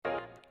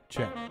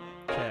Check.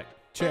 Check.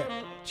 Check.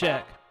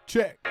 Check.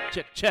 Check.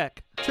 Check.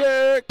 Check.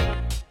 Check.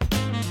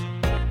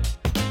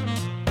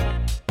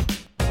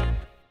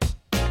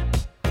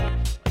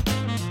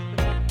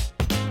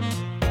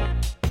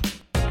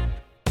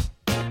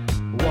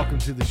 Welcome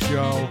to the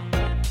show.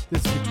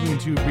 This is Between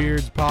Two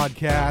Beards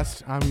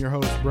podcast. I'm your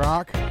host,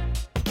 Brock.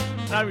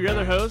 I'm your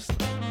other host,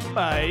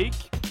 Mike.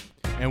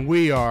 And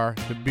we are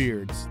the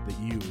beards that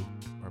you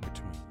are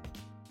between.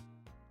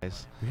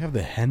 We have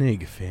the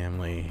Hennig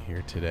family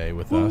here today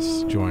with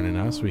us. Joining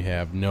us, we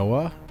have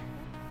Noah,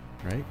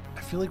 right?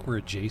 I feel like we're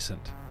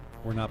adjacent.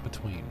 We're not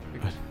between.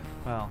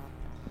 Well,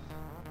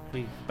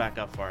 we back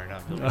up far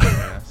enough. You'll be between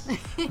us.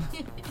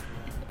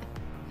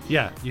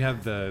 Yeah, you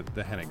have the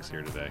Hennigs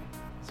here today.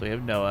 So we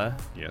have Noah,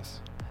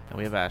 Yes. and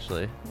we have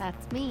Ashley,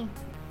 That's me.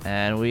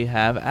 and we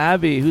have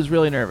Abby, who's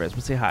really nervous.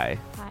 But say hi.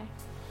 Hi.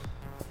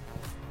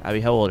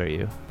 Abby, how old are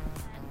you?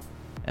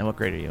 And what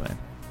grade are you in?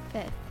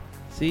 Fifth.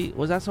 See,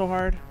 was that so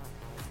hard?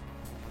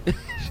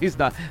 She's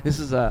not. This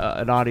is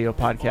an audio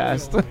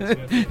podcast.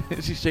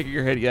 She's shaking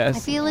her head yes. I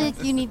feel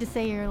like you need to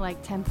say you're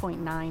like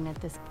 10.9 at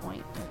this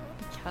point.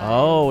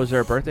 Oh, is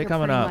there a birthday you're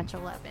coming pretty up? much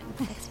 11.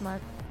 Next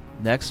month.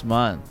 Next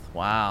month.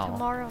 Wow.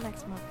 Tomorrow,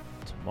 next month.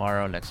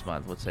 Tomorrow, next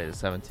month. Let's say the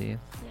 17th. Yeah.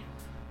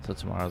 So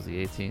tomorrow's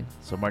the 18th.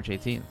 So March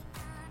 18th.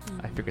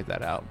 I Mhm. figured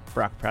that out.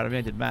 Brock, proud of me.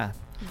 I did math.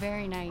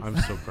 Very nice. I'm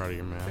so proud of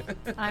your math.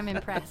 I'm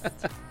impressed.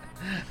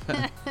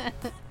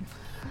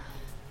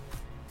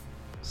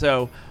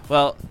 So,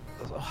 well,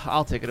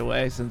 I'll take it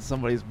away since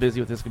somebody's busy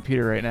with his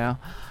computer right now.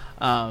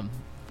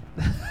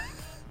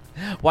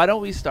 Why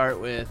don't we start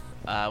with,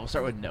 we'll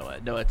start with Noah.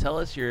 Noah, tell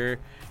us your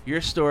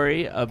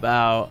story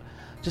about,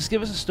 just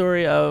give us a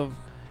story of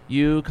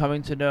you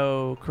coming to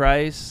know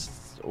Christ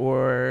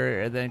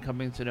and then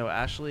coming to know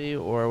Ashley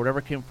or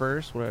whatever came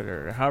first,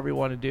 whatever, however you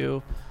want to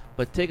do.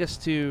 But take us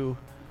to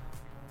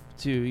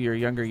your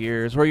younger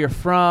years, where you're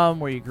from,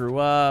 where you grew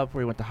up,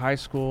 where you went to high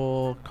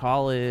school,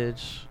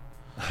 college,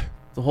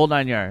 the whole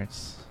 9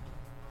 yards.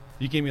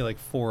 You gave me like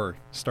 4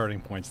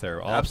 starting points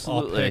there.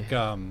 Absolutely.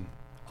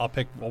 I'll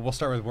pick. Well, we'll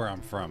start with where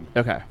I'm from.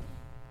 Okay.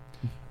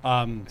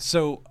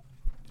 So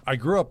I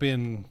grew up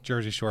in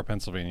Jersey Shore,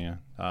 Pennsylvania.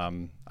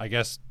 I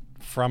guess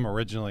from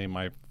originally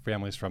my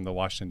family's from the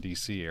Washington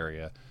D.C.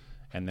 area,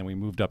 and then we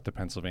moved up to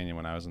Pennsylvania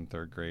when I was in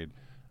 3rd grade.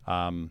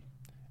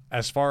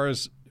 As far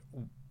as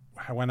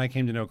when I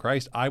came to know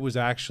Christ, I was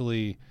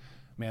actually,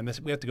 we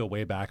have to go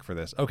way back for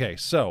this. Okay,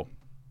 so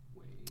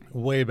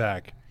way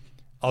back.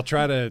 I'll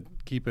try to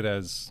keep it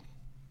as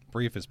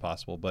brief as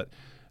possible. But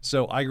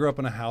so I grew up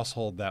in a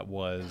household that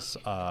was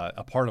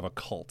a part of a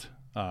cult.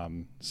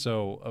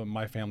 So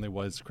my family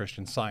was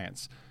Christian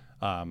Science,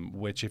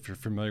 which if you're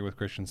familiar with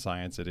Christian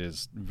Science, it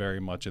is very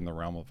much in the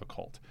realm of a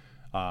cult.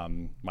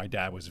 My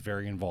dad was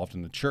very involved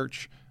in the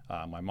church.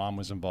 My mom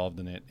was involved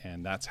in it,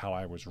 and that's how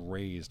I was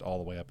raised all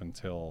the way up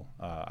until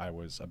I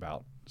was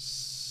about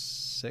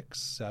 6,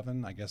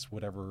 7, I guess,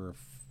 whatever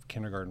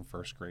kindergarten,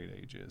 1st grade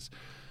age is.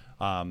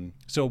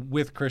 So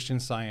with Christian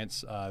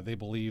Science, they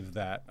believe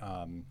that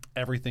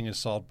everything is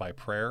solved by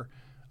prayer.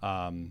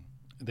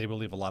 They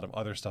believe a lot of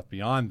other stuff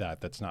beyond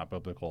that that's not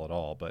biblical at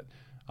all. But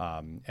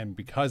and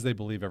because they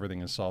believe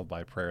everything is solved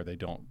by prayer, they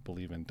don't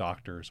believe in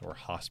doctors or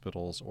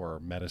hospitals or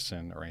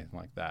medicine or anything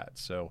like that.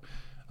 So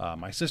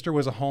my sister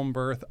was a home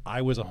birth.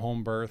 I was a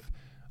home birth.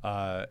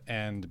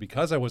 And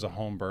because I was a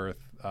home birth,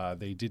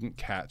 they didn't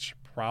catch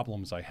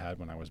problems I had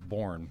when I was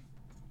born.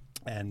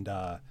 And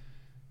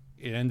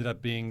it ended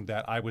up being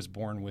that I was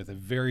born with a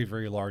very,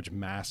 very large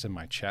mass in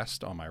my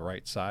chest on my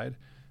right side.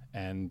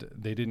 And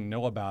they didn't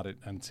know about it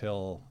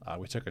until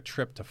we took a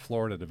trip to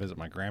Florida to visit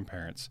my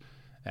grandparents.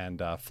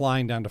 And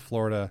flying down to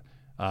Florida,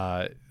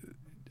 I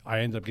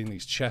ended up getting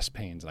these chest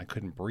pains and I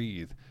couldn't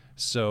breathe.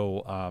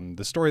 So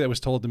the story that was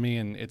told to me,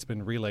 and it's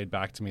been relayed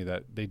back to me,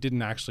 that they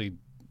didn't actually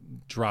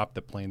drop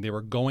the plane. They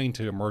were going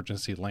to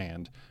emergency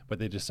land, but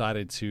they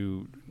decided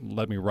to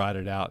let me ride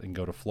it out and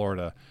go to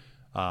Florida.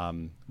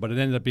 But it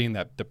ended up being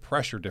that the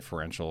pressure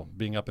differential,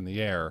 being up in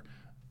the air,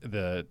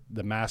 the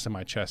mass in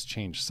my chest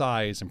changed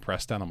size and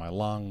pressed down on my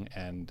lung,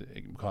 and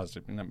it caused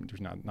it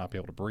to not be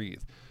able to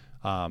breathe.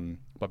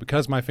 But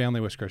because my family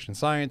was Christian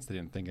Science, they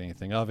didn't think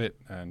anything of it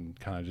and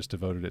kind of just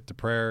devoted it to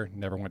prayer.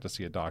 Never went to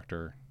see a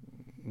doctor,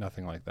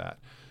 nothing like that.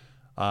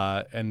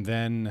 And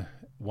then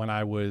when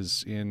I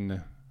was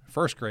in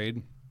 1st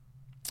grade,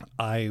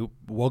 I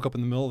woke up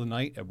in the middle of the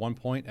night at one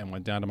point and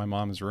went down to my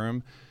mom's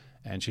room.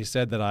 And she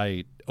said that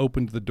I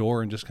opened the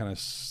door and just kind of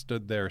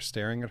stood there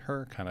staring at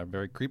her, kind of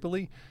very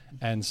creepily,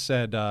 and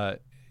said,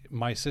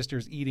 my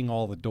sister's eating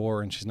all the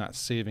door and she's not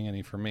saving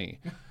any for me.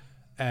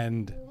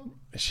 And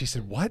she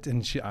said, what?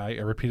 And I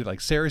repeated,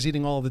 like, Sarah's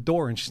eating all the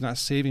door and she's not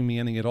saving me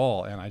any at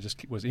all. And I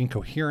just was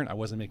incoherent. I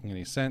wasn't making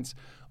any sense.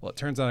 Well, it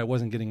turns out I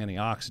wasn't getting any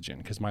oxygen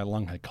because my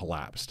lung had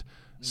collapsed.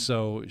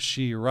 So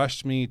she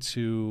rushed me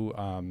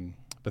to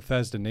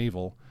Bethesda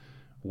Naval,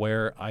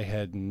 where I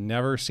had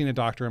never seen a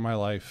doctor in my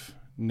life,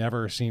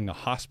 never seen a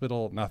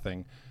hospital,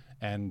 nothing.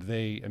 And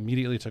they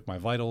immediately took my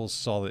vitals,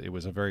 saw that it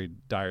was a very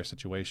dire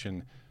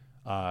situation.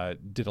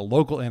 did a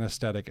local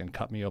anesthetic and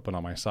cut me open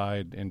on my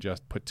side and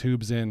just put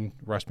tubes in,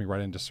 rushed me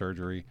right into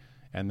surgery.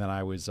 And then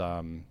I was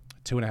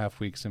 2.5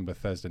 weeks in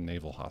Bethesda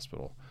Naval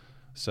Hospital.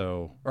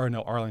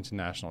 Arlington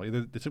National.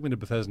 They took me to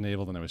Bethesda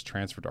Naval, then I was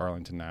transferred to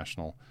Arlington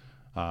National.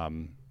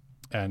 And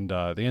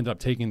they ended up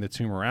taking the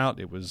tumor out.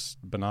 It was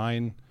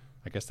benign.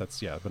 I guess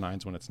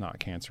benign's when it's not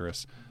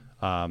cancerous.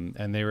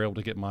 And they were able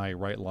to get my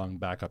right lung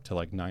back up to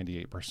like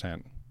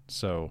 98%.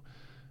 So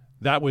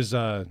that was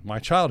my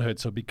childhood.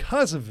 So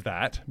because of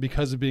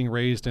being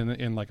raised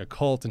in like a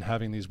cult and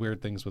having these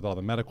weird things with all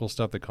the medical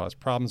stuff that caused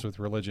problems with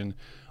religion,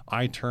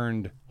 I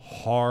turned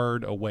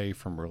hard away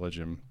from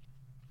religion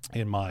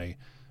in my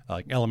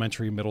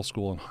elementary, middle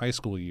school, and high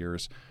school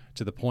years,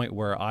 to the point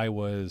where I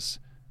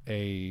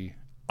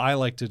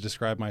like to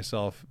describe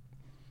myself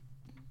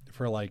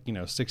for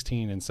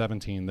 16 and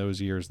 17, those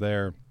years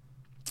there,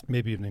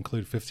 maybe even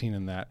include 15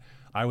 in that,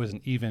 I was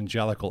an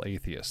evangelical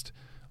atheist.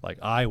 Like,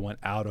 I went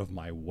out of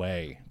my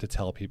way to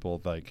tell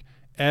people, like,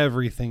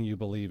 everything you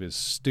believe is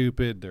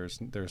stupid.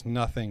 There's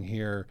nothing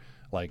here.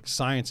 Like,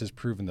 science has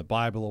proven the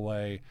Bible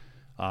away.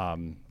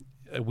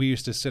 We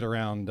used to sit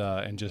around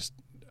and just,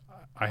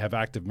 I have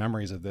active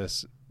memories of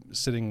this,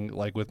 sitting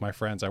like with my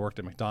friends. I worked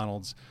at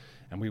McDonald's,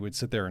 and we would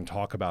sit there and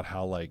talk about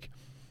how, like,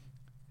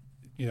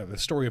 the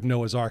story of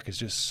Noah's Ark is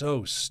just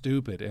so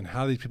stupid, and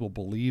how these people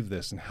believe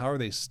this, and how are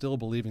they still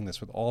believing this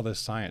with all this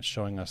science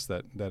showing us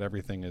that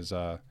everything is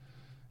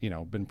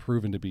been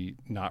proven to be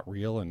not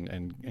real,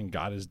 and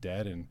God is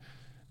dead, and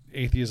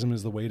atheism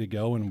is the way to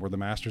go, and we're the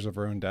masters of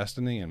our own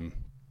destiny. And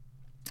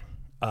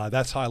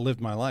that's how I lived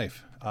my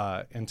life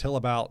until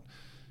about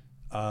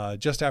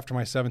just after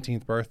my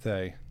 17th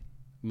birthday.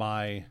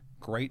 My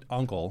great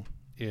uncle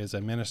is a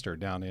minister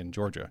down in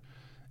Georgia,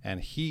 and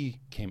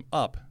he came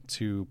up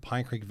to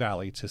Pine Creek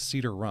Valley to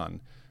Cedar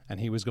Run, and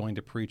he was going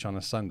to preach on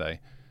a Sunday.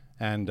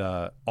 And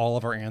all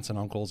of our aunts and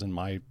uncles and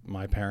my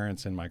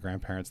parents and my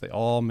grandparents, they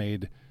all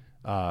made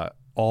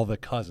all the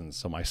cousins,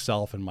 so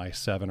myself and my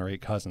 7 or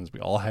 8 cousins,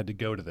 we all had to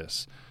go to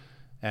this.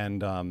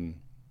 And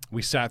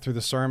we sat through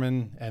the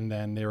sermon, and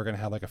then they were going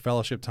to have like a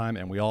fellowship time,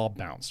 and we all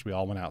bounced. We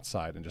all went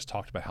outside and just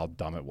talked about how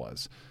dumb it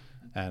was,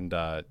 and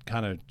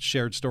kind of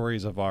shared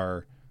stories of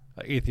our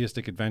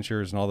atheistic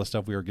adventures and all the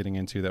stuff we were getting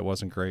into that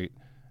wasn't great.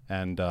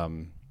 And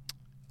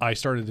I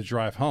started to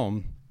drive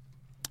home,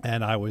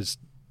 and I was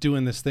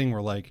doing this thing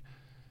where, like,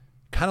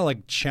 kind of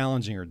like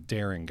challenging or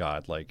daring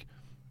God, like,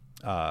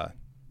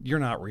 you're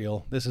not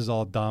real. This is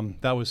all dumb.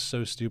 That was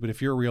so stupid.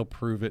 If you're real,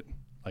 prove it.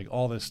 Like,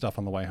 all this stuff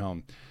on the way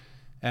home.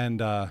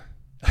 And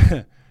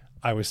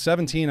I was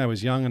 17, I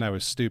was young, and I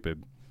was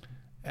stupid.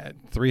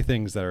 3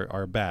 things that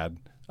are bad.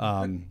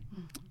 And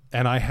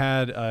I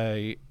had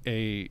a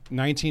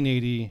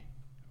 1980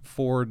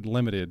 Ford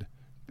Limited,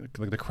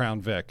 like the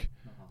Crown Vic,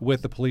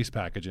 with the police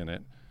package in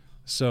it.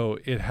 So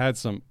it had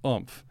some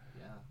oomph.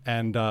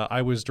 And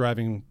I was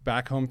driving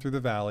back home through the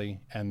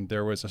valley, and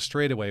there was a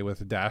straightaway with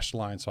a dashed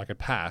line so I could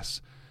pass.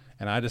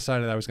 And I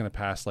decided I was going to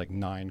pass like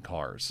 9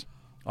 cars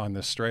on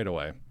this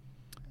straightaway.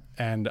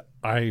 And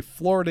I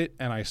floored it,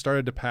 and I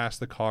started to pass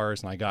the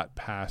cars, and I got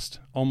past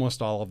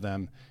almost all of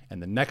them.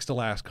 And the next to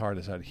last car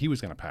decided he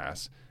was going to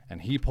pass,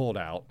 and he pulled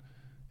out,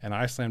 and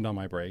I slammed on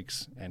my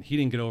brakes, and he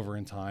didn't get over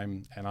in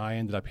time, and I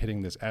ended up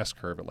hitting this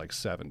S-curve at like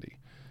 70.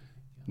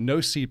 No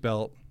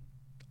seatbelt.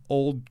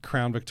 Old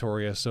Crown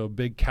Victoria, so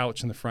big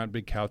couch in the front,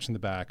 big couch in the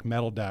back,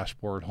 metal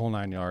dashboard, whole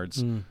 9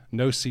 yards,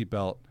 no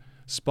seatbelt,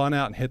 spun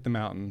out and hit the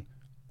mountain.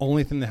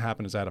 Only thing that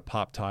happened is I had a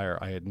pop tire.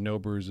 I had no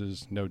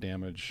bruises, no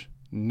damage,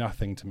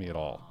 nothing to me at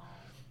all.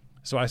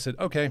 So I said,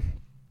 okay,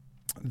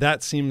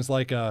 that seems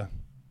like a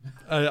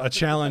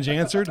challenge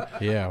answered.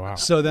 Yeah, wow.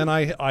 So then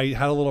I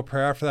had a little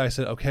prayer after that. I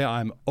said, okay,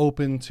 I'm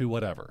open to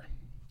whatever.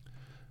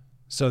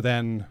 So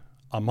then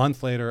a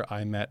month later,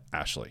 I met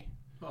Ashley.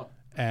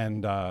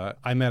 And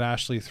I met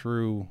Ashley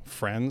through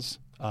friends,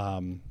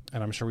 and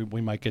I'm sure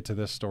we might get to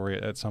this story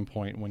at some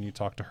point when you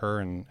talk to her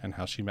and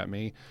how she met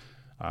me.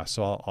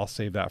 So I'll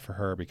save that for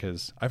her,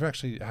 because I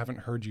haven't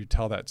heard you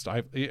tell that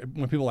story.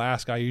 When people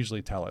ask, I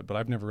usually tell it, but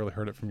I've never really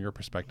heard it from your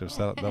perspective,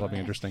 so that'll be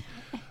interesting.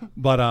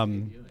 But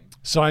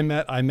so I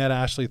met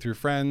Ashley through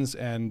friends,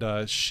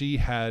 and she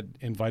had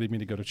invited me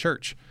to go to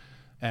church.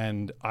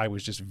 And I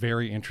was just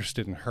very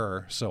interested in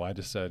her, so I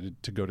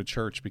decided to go to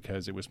church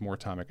because it was more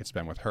time I could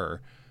spend with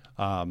her.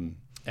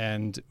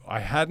 And I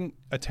hadn't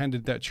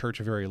attended that church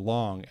very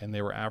long, and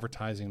they were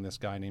advertising this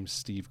guy named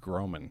Steve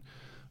Groman,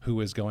 who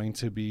was going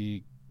to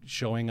be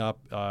showing up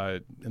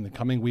in the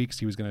coming weeks.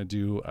 He was going to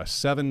do a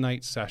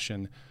 7-night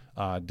session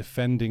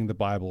defending the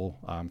Bible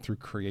through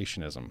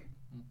creationism.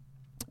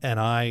 And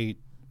I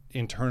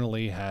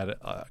internally had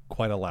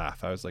quite a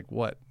laugh. I was like,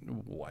 what?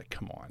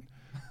 Come on.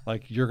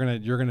 Like, you're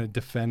gonna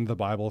defend the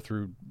Bible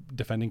through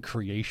defending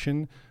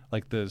creation,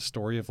 like the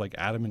story of like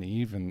Adam and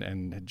Eve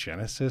and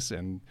Genesis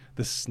and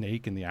the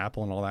snake and the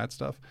apple and all that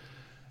stuff.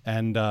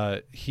 And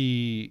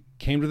he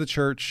came to the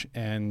church,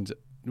 and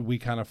we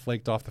kind of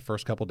flaked off the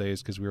first couple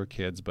days because we were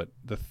kids. But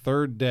the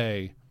third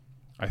day,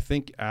 I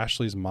think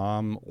Ashley's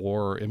mom,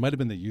 or it might have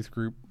been the youth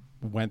group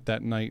went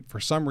that night. For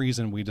some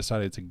reason, we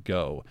decided to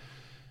go.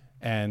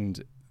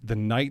 And the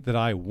night that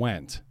I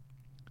went,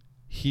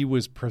 he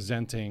was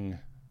presenting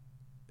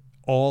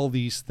all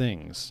these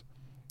things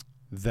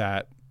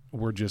that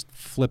were just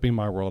flipping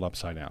my world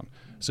upside down.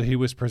 So he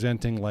was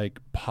presenting like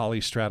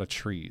polystrata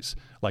trees,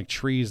 like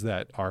trees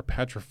that are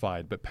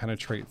petrified but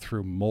penetrate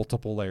through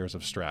multiple layers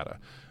of strata.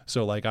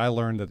 So like I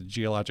learned that the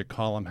geologic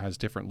column has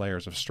different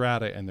layers of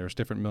strata and there's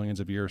different millions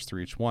of years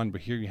through each one,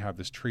 but here you have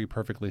this tree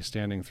perfectly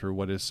standing through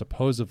what is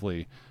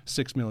supposedly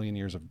 6 million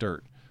years of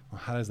dirt. Well,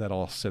 how does that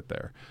all sit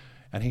there?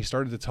 And he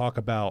started to talk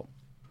about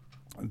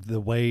the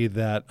way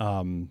that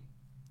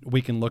we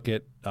can look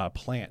at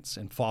plants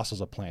and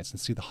fossils of plants and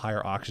see the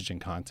higher oxygen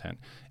content,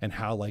 and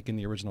how like in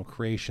the original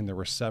creation there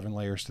were 7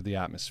 layers to the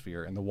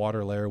atmosphere, and the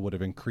water layer would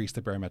have increased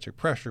the barometric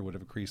pressure, would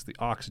have increased the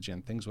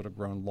oxygen, things would have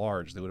grown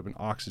large, they would have been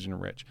oxygen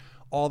rich,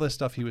 all this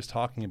stuff he was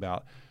talking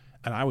about,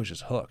 and I was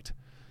just hooked.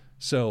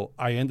 So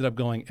I ended up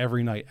going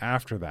every night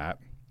after that,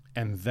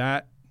 and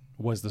that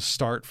was the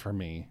start for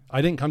me.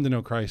 I didn't come to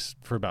know Christ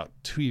for about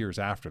 2 years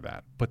after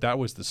that, but that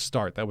was the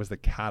start. That was the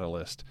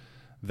catalyst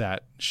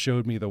that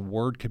showed me the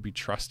word could be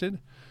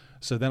trusted.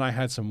 So then I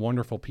had some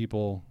wonderful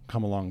people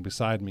come along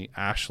beside me.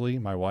 Ashley,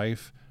 my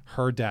wife,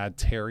 her dad,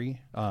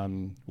 Terry,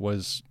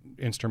 was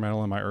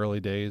instrumental in my early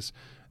days.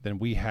 Then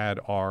we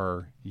had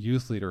our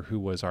youth leader, who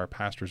was our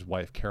pastor's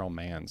wife, Carol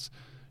Manns.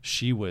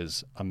 She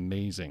was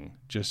amazing,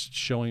 just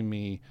showing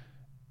me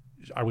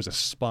I was a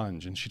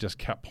sponge, and she just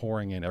kept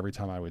pouring in every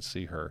time I would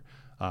see her.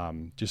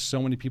 Just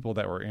so many people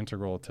that were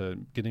integral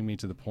to getting me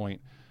to the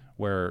point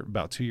where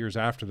about 2 years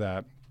after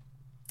that,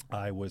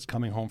 I was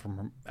coming home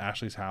from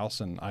Ashley's house,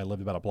 and I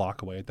lived about a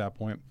block away at that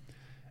point,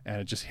 and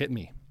it just hit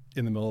me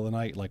in the middle of the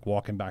night, like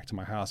walking back to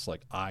my house,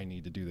 like I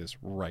need to do this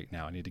right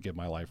now. I need to give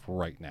my life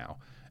right now.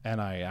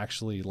 And I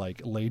actually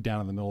like laid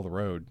down in the middle of the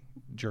road,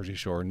 Jersey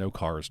Shore, no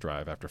cars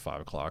drive after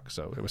 5 o'clock,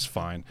 so it was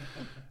fine.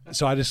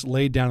 So I just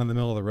laid down in the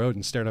middle of the road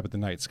and stared up at the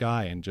night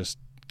sky and just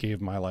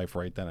gave my life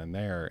right then and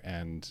there,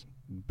 and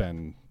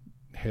been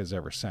his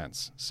ever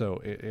since.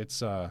 So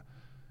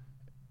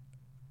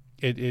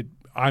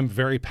I'm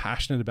very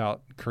passionate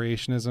about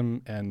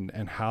creationism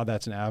and how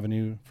that's an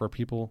avenue for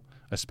people,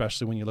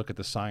 especially when you look at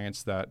the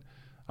science that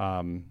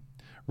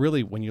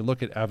really, when you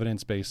look at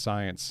evidence-based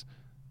science,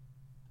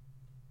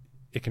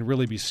 it can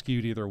really be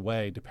skewed either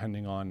way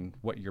depending on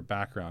what your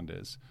background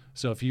is.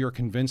 So if you're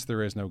convinced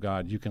there is no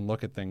God, you can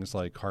look at things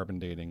like carbon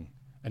dating,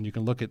 and you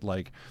can look at,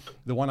 like,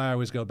 the one I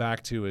always go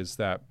back to is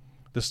that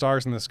the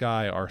stars in the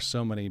sky are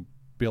so many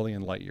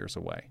billion light years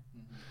away.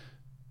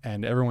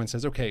 And everyone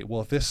says, okay,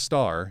 well, if this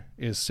star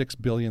is 6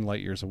 billion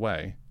light years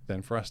away,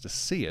 then for us to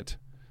see it,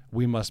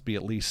 we must be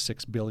at least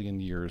 6 billion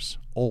years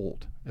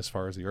old as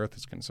far as the Earth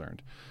is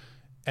concerned.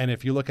 And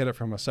if you look at it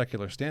from a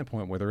secular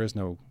standpoint where there is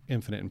no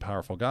infinite and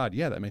powerful God,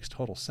 yeah, that makes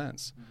total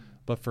sense.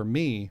 But for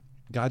me,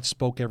 God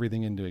spoke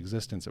everything into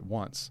existence at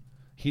once.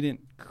 He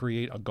didn't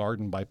create a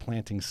garden by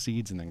planting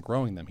seeds and then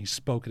growing them. He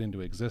spoke it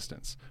into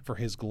existence for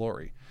his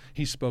glory.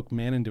 He spoke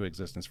man into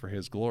existence for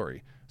his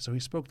glory. So he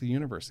spoke the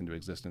universe into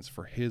existence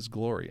for his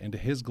glory. And to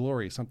his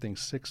glory, something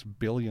 6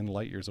 billion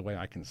light years away,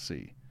 I can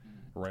see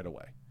right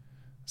away.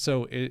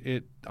 So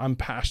I'm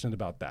passionate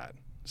about that.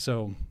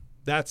 So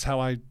that's how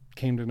I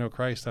came to know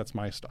Christ. That's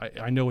my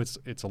I know it's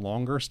a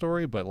longer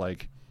story, but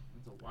like,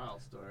 It's a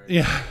wild story.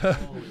 Yeah.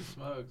 Holy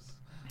smokes.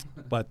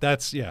 But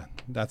that's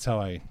how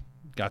I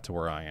got to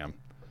where I am.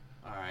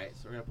 All right,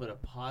 so we're going to put a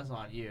pause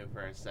on you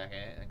for a second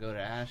and go to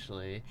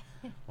Ashley.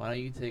 Why don't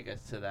you take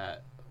us to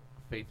that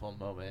fateful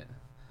moment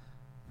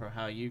from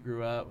how you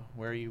grew up,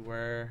 where you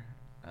were,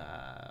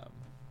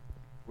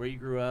 where you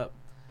grew up,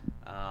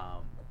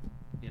 how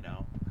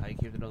you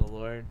came to know the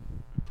Lord.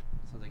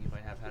 Sounds like you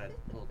might have had a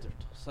little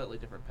slightly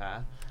different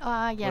path.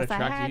 Yes, what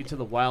attracted you to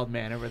the wild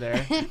man over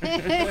there?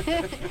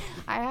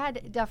 I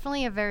had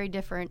definitely a very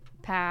different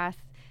path,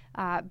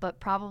 but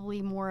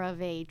probably more of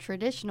a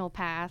traditional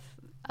path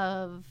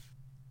of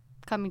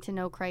coming to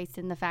know Christ,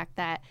 in the fact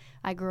that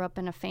I grew up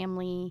in a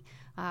family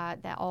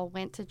that all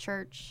went to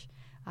church.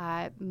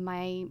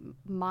 My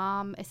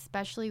mom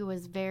especially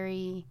was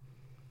very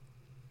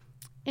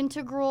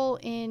integral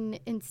in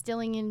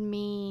instilling in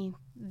me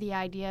the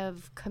idea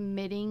of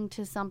committing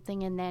to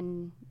something and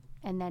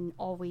then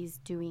always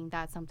doing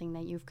that something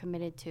that you've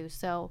committed to.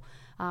 So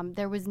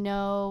there was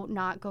no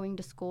not going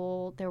to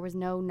school. There was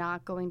no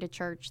not going to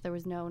church. There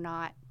was no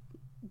not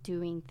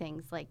doing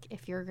things. Like,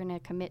 if you're going to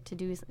commit to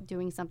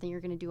doing something, you're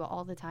going to do it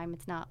all the time.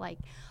 It's not like,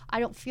 I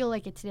don't feel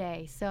like it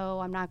today, so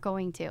I'm not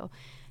going to.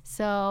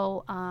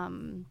 So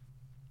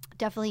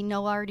definitely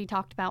Noah already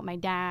talked about my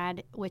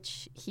dad,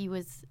 which he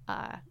was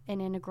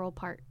an integral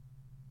part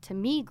to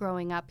me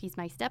growing up. He's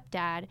my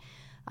stepdad.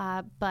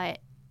 But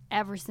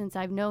ever since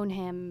I've known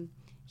him,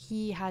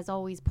 he has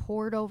always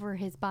pored over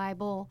his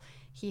Bible.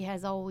 He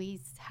has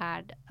always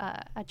had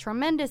a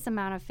tremendous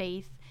amount of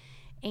faith.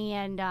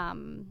 And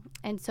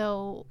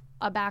so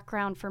a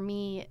background for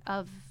me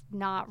of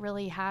not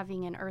really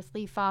having an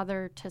earthly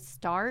father to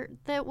start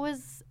that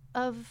was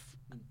of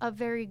a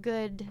very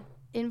good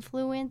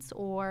influence,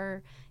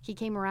 or he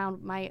came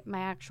around. My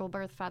actual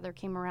birth father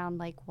came around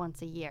like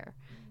once a year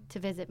to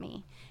visit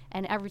me,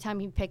 and every time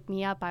he picked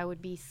me up, I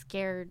would be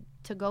scared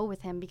to go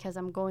with him because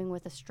I'm going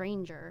with a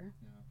stranger.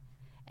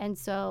 And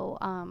so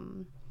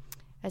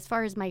as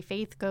far as my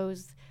faith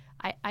goes,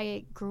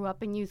 I grew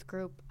up in youth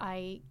group.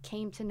 I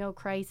came to know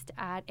Christ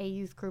at a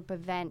youth group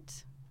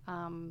event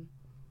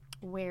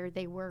where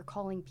they were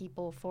calling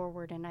people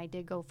forward, and I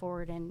did go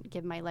forward and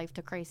give my life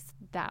to Christ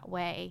that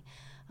way.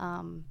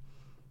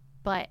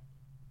 But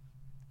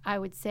I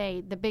would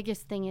say the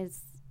biggest thing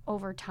is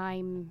over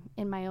time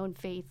in my own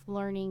faith,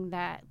 learning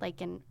that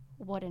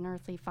what an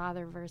earthly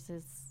father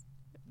versus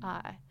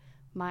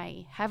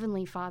my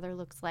heavenly father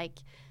looks like.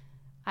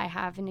 I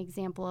have an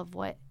example of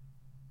what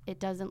it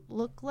doesn't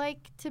look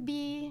like to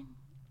be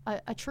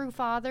a true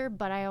father,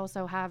 but I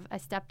also have a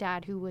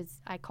stepdad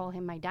I call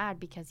him my dad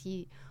because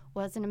he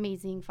was an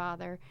amazing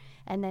father.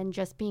 And then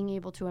just being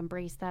able to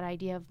embrace that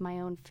idea of my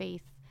own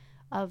faith,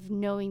 of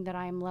knowing that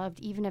I am loved,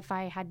 even if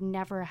I had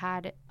never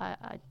had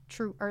a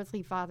true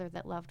earthly father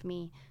that loved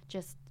me,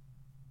 just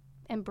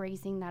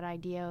embracing that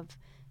idea of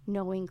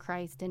knowing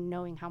Christ and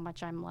knowing how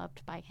much I'm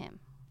loved by him.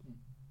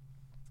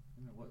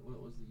 What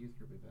was the youth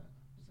group event?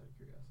 Just out of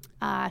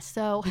curiosity.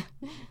 So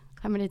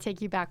I'm going to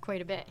take you back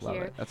quite a bit Love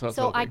here. it. That's what I was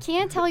So hoping. I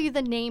can't tell you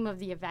the name of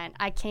the event.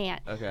 I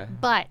can't. Okay.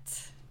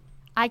 But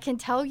I can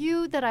tell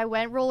you that I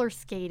went roller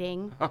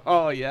skating.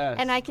 Oh, yes.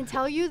 And I can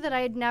tell you that I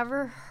had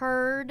never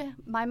heard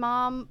my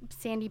mom,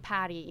 Sandy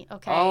Patty.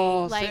 Okay.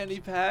 Oh, Sandy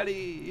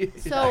Patty.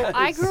 So Yes.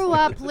 I grew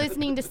up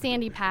listening to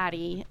Sandy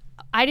Patty.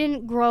 I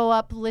didn't grow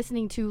up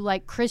listening to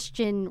like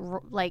Christian,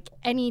 like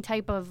any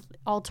type of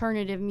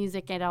alternative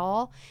music at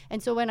all.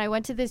 And so when I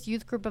went to this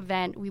youth group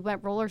event, we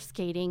went roller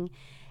skating,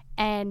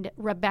 and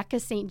Rebecca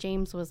St.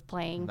 James was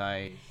playing.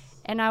 Nice.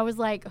 And I was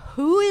like,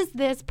 who is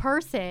this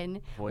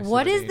person? Voice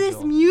What of is an this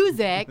angel.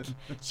 music?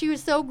 She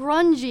was so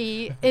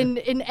grungy in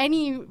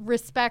any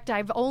respect.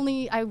 I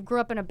grew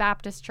up in a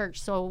Baptist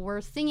church, so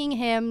we're singing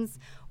hymns.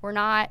 We're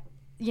not,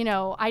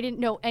 I didn't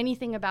know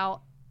anything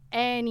about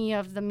any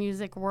of the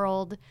music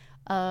world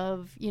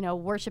of,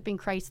 worshiping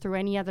Christ through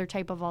any other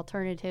type of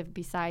alternative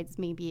besides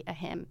maybe a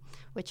hymn,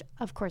 which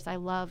of course I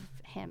love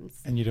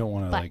hymns. And you don't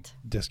want to But-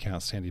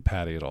 discount Sandy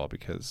Patty at all,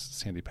 because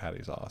Sandy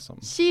Patty's awesome.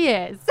 She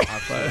is.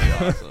 Absolutely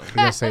awesome. I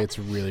gotta say, it's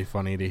really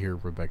funny to hear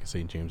Rebecca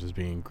St. James as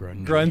being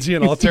grungy. Grungy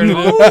and alternative.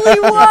 Totally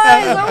was.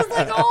 I was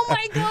like, oh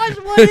my gosh,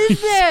 what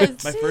is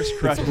this? My first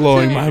crush. It's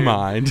blowing my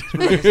mind.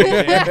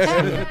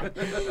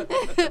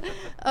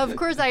 Of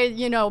course, I,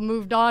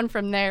 moved on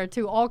from there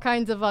to all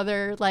kinds of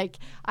other,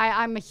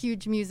 I'm a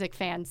huge music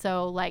fan.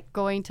 So,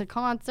 going to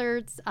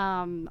concerts,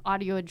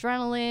 Audio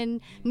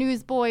Adrenaline,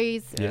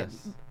 Newsboys,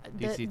 Yes.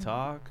 DC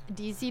Talk.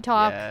 DC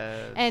Talk.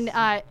 Yes. And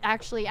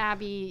actually,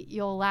 Abby,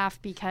 you'll laugh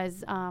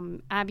because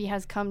Abby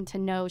has come to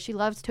know, she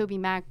loves Toby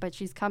Mac, but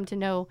she's come to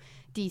know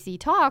DC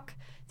Talk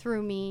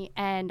through me.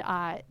 And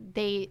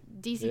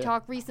DC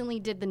Talk recently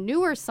did the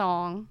newer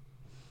song,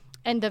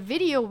 and the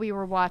video we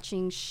were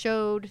watching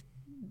showed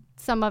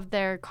some of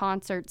their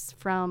concerts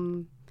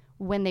from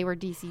when they were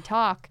DC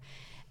Talk.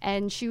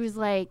 And she was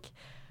like,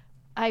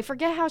 I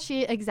forget how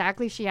she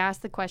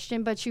asked the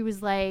question, but she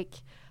was like,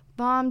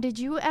 Mom,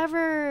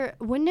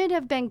 wouldn't it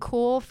have been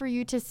cool for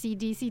you to see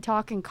DC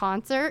Talk in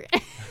concert?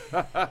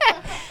 And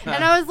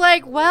I was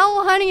like,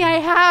 well, honey, I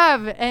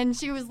have. And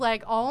she was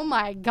like, oh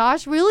my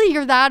gosh, really?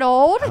 You're that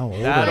old? How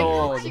old That are you?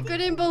 old. She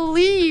couldn't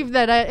believe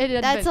that it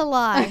had That's a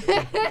lie.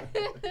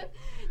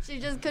 She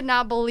just could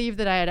not believe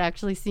that I had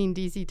actually seen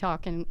DC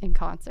Talk in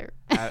concert.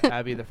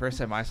 Abby, the first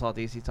time I saw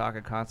DC Talk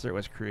in concert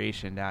was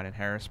Creation down in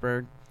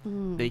Harrisburg.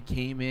 They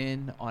came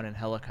in on a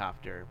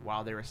helicopter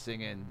while they were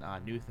singing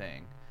New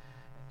Thing.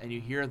 And you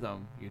hear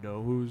them, you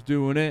know who's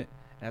doing it?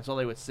 And that's all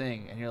they would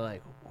sing. And you're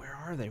like, where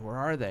are they? Where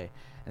are they?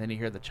 And then you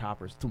hear the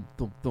choppers, thump,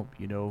 thump, thump.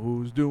 You know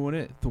who's doing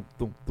it? Thump,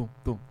 thump, thump,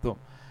 thump, thump.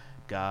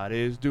 God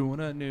is doing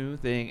a new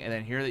thing. And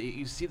then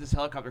you see this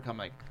helicopter come,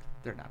 like,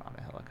 they're not on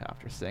a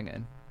helicopter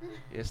singing.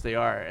 Yes, they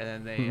are.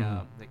 And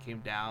then they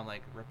came down,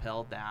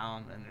 rappelled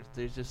down, and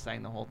they just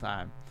sang the whole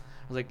time.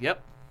 I was like,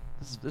 yep,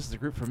 this is a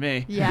group for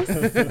me. Yes.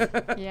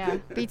 Yeah.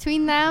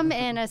 Between them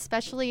and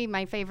especially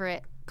my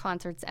favorite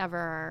concerts ever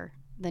are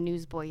the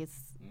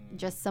Newsboys.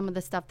 Just some of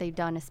the stuff they've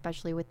done,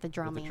 especially with the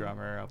drumming. With the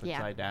drummer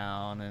upside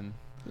down and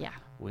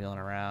wheeling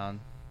around.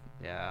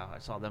 Yeah, I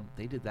saw them.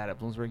 They did that at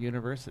Bloomsburg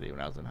University when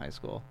I was in high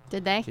school.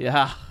 Did they?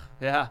 Yeah.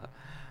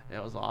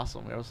 It was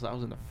awesome. I was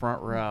in the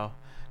front row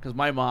because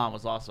my mom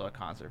was also a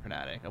concert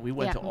fanatic, and we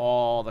went to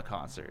all the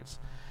concerts.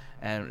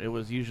 And it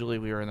was usually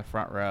we were in the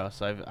front row.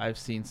 So I've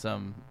seen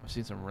some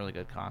really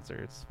good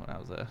concerts when I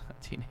was a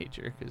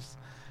teenager because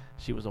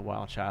she was a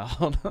wild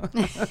child.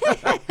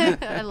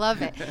 I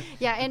love it.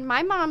 Yeah, and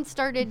my mom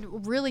started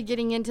really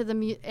getting into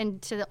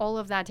into all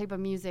of that type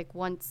of music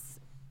once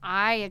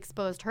I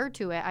exposed her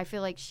to it. I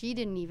feel like she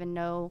didn't even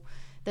know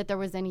that there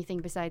was anything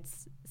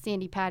besides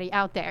Sandy Patty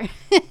out there.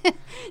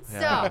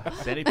 Yeah.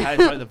 So Sandy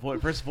Patty's probably the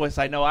first voice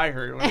I know I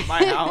heard in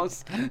my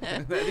house.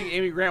 I think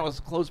Amy Grant was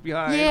close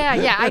behind.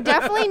 yeah, I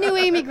definitely knew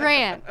Amy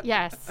Grant.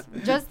 Yes,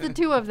 just the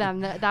two of them.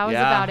 That was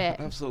about it.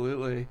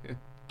 Absolutely.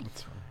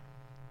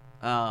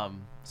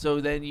 So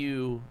then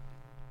you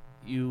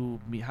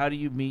meet. How do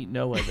you meet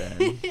Noah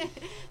then?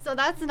 So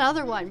that's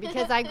another one,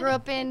 because I grew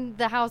up in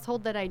the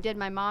household that I did.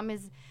 My mom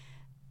is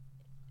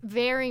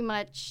very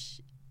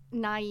much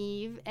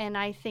naive, and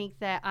I think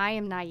that I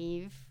am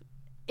naive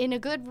in a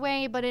good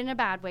way, but in a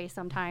bad way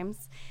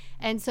sometimes.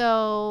 And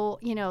so,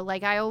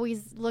 like, I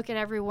always look at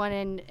everyone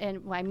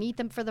and when I meet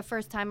them for the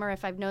first time, or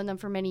if I've known them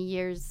for many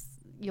years,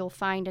 you'll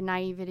find a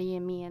naivety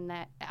in me, and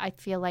that I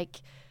feel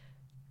like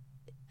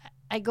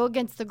I go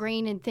against the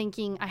grain in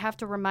thinking I have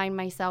to remind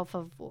myself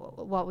of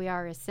what we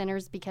are as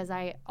sinners, because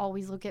I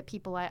always look at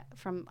people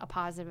from a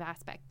positive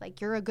aspect.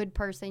 Like, you're a good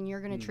person. You're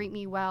going to treat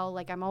me well.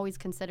 Like, I'm always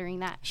considering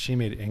that. She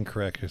made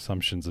incorrect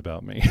assumptions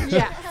about me.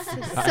 Yes.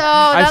 So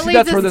that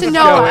leads us to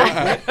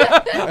Noah.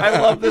 I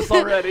love this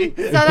already.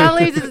 So that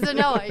leads us to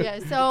Noah. Yeah.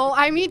 So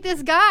I meet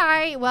this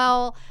guy.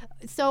 Well,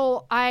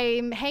 so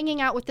I'm hanging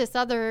out with this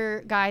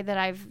other guy that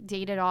I've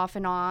dated off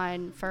and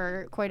on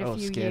for quite a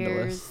few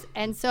years.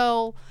 And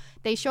so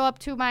they show up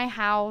to my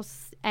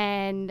house,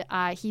 and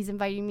he's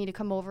inviting me to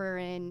come over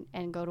and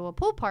go to a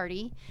pool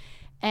party.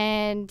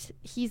 And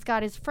he's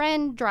got his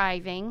friend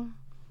driving,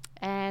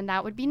 and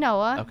that would be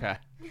Noah. Okay.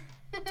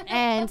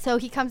 And so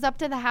he comes up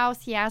to the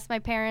house. He asks my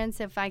parents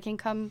if I can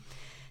come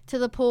to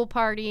the pool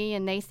party,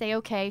 and they say,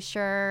 okay,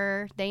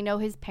 sure. They know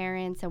his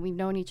parents, and we've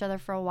known each other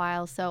for a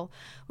while. So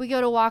we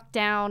go to walk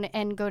down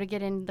and go to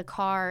get in the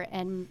car,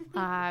 and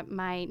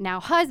my now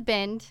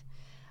husband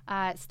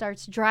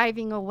starts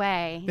driving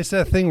away. It's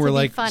that thing where,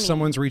 like, funny.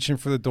 someone's reaching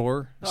for the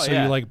door, so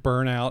you, like,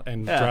 burn out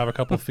and drive a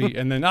couple feet,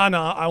 and then, no,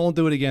 I won't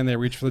do it again. They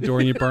reach for the door,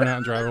 and you burn out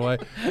and drive away.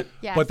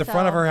 Yeah, but the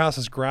front of her house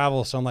is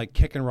gravel, so I'm, like,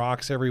 kicking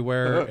rocks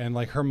everywhere, and,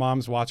 like, her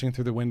mom's watching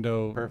through the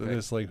window. Perfect.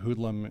 This, like,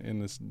 hoodlum in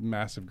this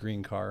massive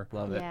green car.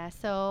 Love it. Yeah,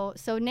 so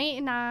Nate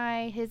and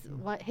I,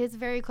 his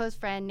very close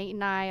friend, Nate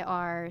and I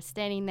are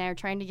standing there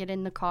trying to get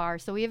in the car.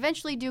 So we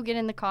eventually do get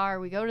in the car.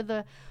 We go to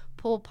the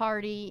pool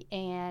party,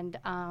 and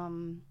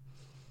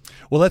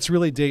well, let's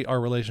really date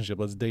our relationship.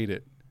 Let's date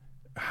it.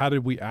 How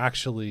did we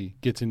actually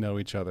get to know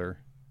each other,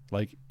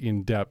 like,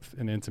 in depth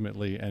and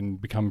intimately,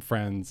 and become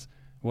friends?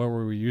 What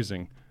were we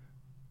using?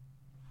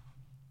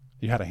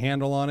 You had a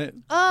handle on it?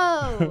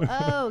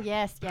 Oh,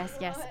 yes.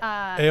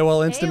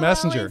 AOL Instant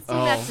Messenger.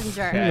 Instant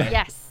Messenger. Okay.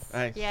 Yes.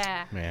 Nice.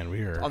 Yeah. Man,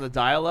 we are On the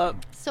dial-up?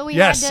 So we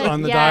Yes, had to,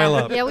 on the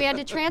dial-up. Yeah, we had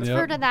to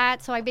transfer Yep. to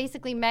that. So I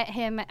basically met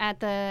him at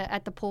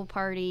the pool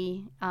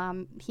party.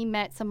 He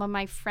met some of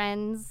my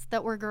friends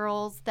that were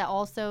girls that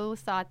also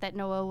thought that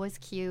Noah was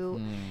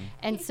cute.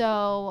 And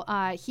so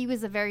he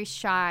was a very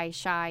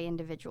shy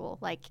individual,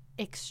 like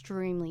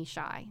extremely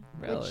shy.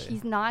 Really? Which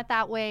he's not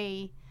that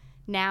way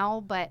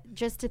now, but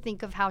just to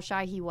think of how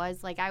shy he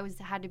was, like, I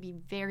had to be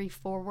very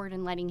forward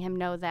in letting him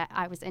know that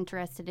I was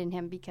interested in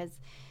him, because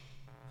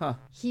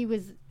he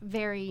was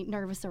very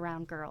nervous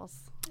around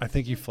girls. I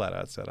think you flat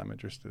out said, I'm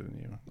interested in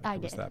you. Like, I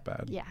it was did. that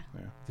bad. Yeah.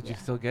 Did you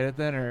still get it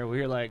then, or were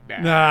you like, nah?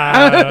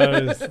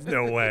 Nah,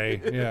 no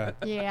way. Yeah.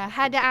 Yeah,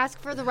 had to ask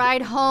for the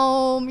ride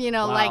home,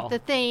 Wow. like the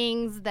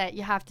things that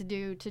you have to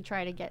do to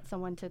try to get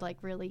someone to, like,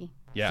 really.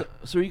 Yeah.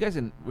 So were you guys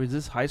was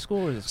this high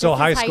school or is this So This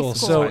high is high school.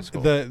 school. So High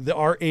school. the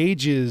our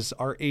ages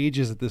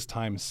at this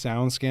time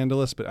sound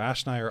scandalous, but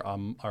Ash and I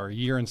are a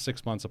year and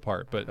 6 months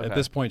apart. But at Okay.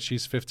 this point,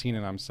 she's 15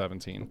 and I'm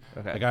 17.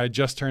 Okay. Like, I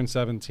just turned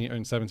 17,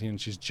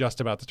 and she's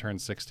just about to turn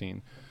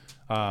 16.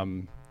 So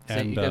And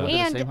you guys went to the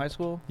And- same high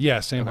school? yeah,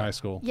 same Okay. high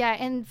school. Yeah,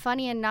 and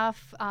funny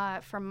enough,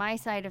 from my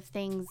side of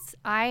things,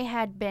 I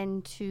had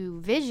been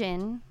to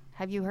Vision.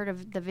 Have you heard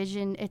of the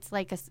Vision? It's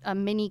like a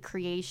mini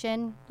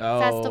creation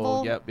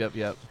festival.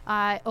 Yep.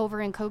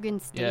 Over in Cogan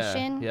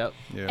Station. Yep.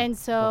 Yeah. And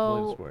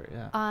so, Sport,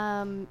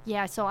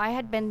 yeah. so I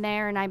had been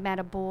there, and I met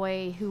a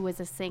boy who was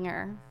a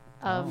singer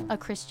of Oh. a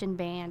Christian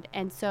band,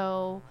 and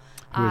so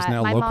Who is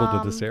now my local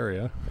mom, to this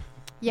area.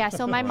 Yeah,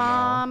 so my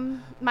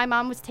Oh,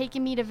 mom was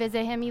taking me to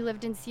visit him. He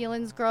lived in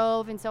Sealands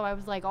Grove, and so I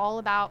was, like, all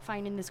about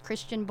finding this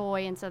Christian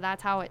boy, and so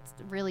that's how it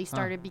really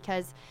started,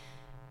 because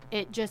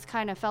it just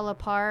kind of fell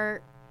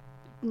apart.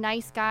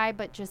 Nice guy,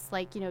 but just,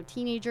 like,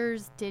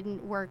 teenagers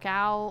didn't work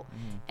out,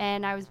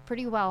 and I was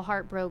pretty well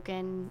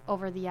heartbroken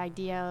over the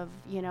idea of,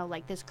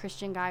 like, this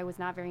Christian guy was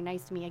not very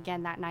nice to me.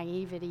 Again, that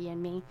naivety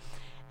in me.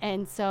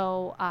 And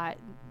so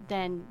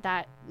then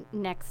that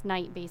next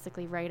night,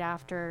 basically right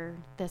after,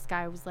 this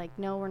guy was like,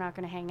 no, we're not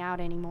going to hang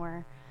out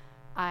anymore.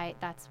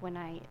 That's when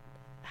I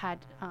had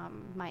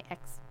my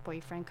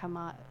ex-boyfriend come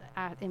up,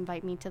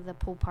 invite me to the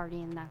pool party,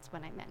 and that's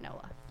when I met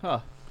Noah. Huh.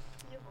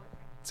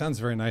 Sounds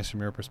very nice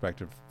from your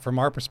perspective. From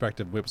our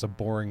perspective, it was a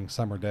boring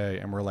summer day,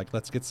 and we're like,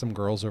 let's get some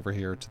girls over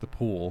here to the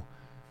pool.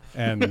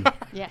 And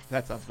Yes.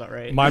 That sounds about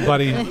right. my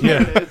buddy, I love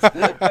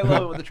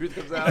it when the truth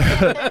comes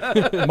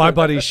out. my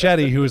buddy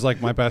Shetty, who was like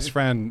my best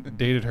friend,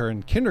 dated her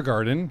in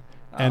kindergarten,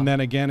 And then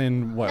again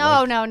in what? No,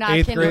 like no, not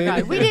 8th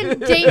kindergarten. grade? We didn't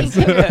date in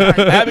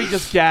kindergarten. Abby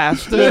just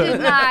gasped. We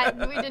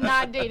did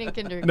not date in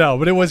kindergarten. No,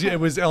 but it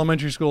was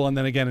elementary school and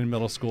then again in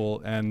middle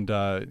school. And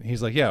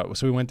he's like, yeah.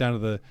 So we went down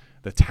to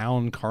the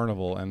town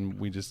carnival and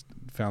we just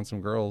found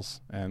some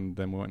girls and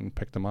then we went and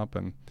picked them up.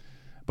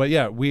 But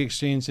yeah, we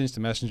exchanged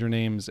instant messenger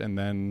names and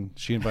then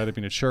she invited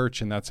me to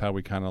church and that's how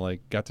we kind of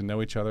like got to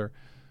know each other.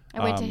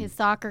 I went to his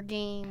soccer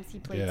games. He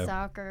played yeah.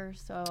 soccer,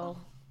 so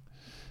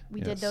we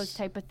did Yes. those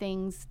type of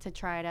things to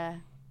try to.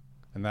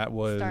 And that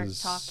was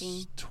Start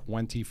talking.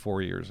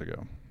 24 years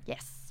ago.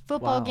 Yes,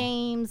 football Wow.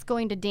 games,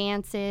 going to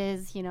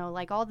dances,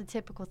 like all the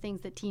typical things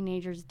that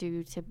teenagers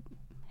do to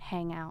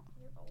hang out.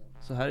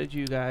 So how did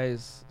you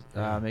guys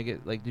make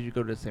it? Like, did you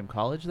go to the same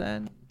college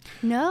then?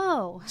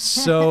 No.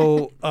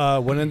 So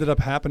what ended up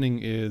happening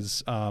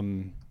is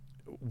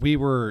we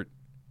were.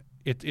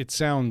 It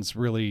sounds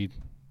really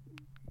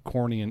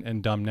corny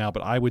and dumb now,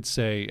 but I would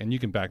say, and you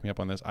can back me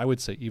up on this, I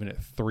would say even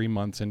at 3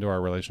 months into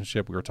our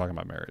relationship, we were talking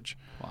about marriage.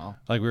 Wow.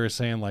 Like we were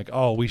saying like,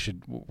 oh,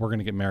 we're going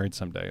to get married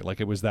someday. Like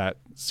it was that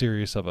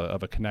serious of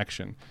a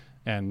connection.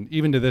 And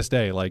even to this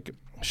day, like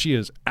she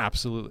is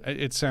absolutely,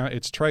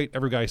 it's trite.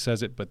 Every guy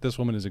says it, but this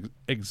woman is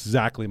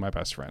exactly my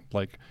best friend.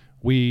 Like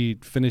we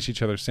finish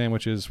each other's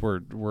sandwiches.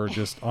 We're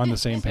just on the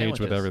same page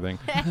with Sandwiches.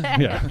 everything.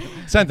 Yeah.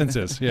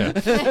 Sentences.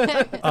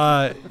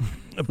 Yeah.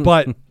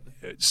 But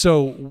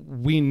so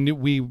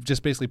we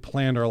just basically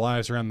planned our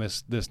lives around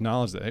this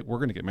knowledge that hey, we're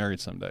going to get married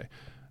someday.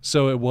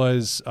 So it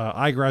was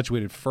I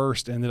graduated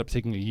first, ended up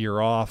taking a year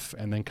off,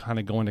 and then kind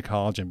of going to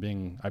college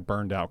and I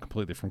burned out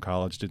completely from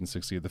college, didn't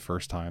succeed the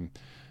first time.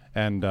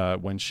 And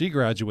when she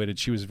graduated,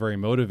 she was very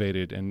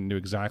motivated and knew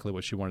exactly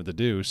what she wanted to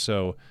do.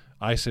 So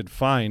I said,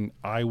 fine,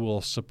 I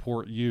will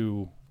support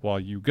you while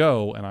you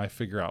go, and I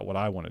figure out what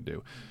I want to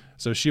do.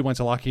 So she went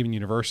to Lockhaven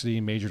University,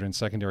 majored in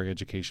secondary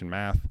education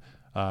math.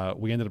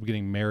 We ended up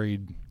getting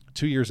married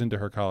 2 years into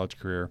her college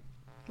career.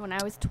 When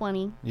I was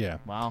 20. Yeah.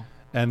 Wow.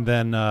 And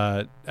then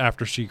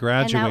after she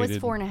graduated. And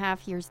that was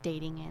 4.5 years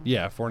dating in.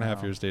 Yeah,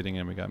 4.5 years dating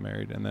and we got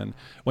married. And then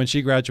when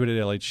she graduated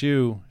at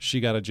LHU, she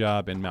got a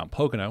job in Mount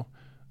Pocono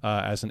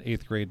as an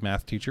 8th grade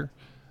math teacher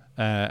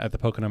at the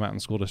Pocono Mountain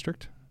School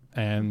District.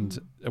 And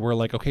we're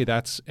like, okay,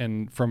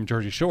 and from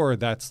Jersey Shore,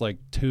 that's like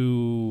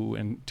 2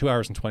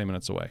 hours and 20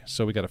 minutes away.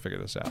 So we got to figure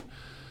this out.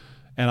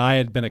 And I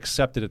had been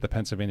accepted at the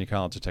Pennsylvania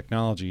College of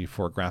Technology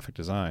for graphic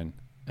design.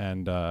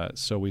 And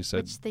so we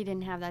said... Which they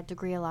didn't have that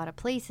degree a lot of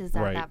places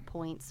at Right. that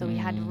point. So we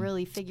had to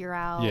really figure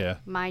out Yeah.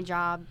 my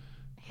job,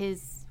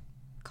 his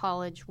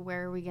college,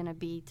 where are we going to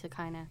be to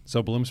kind of...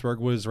 So Bloomsburg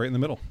was right in the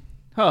middle.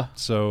 Huh.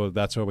 So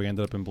that's where we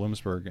ended up in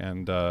Bloomsburg.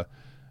 And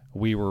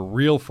we were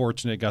real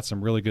fortunate, got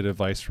some really good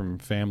advice from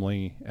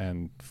family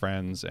and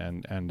friends,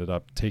 and ended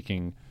up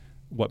taking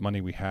what money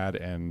we had.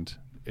 And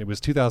it was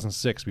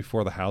 2006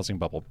 before the housing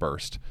bubble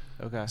burst.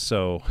 Okay.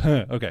 So,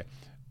 okay.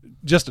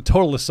 Just a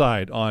total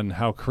aside on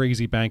how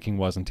crazy banking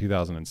was in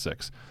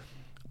 2006.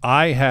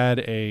 I had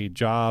a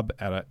job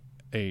at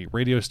a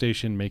radio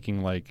station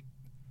making like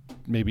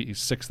maybe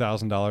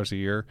 $6,000 a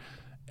year,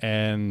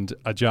 and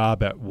a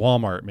job at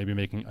Walmart maybe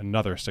making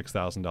another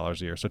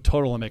 $6,000 a year. So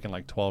total I'm making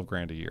like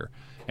 $12,000 a year.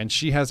 And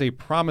she has a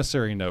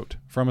promissory note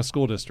from a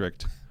school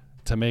district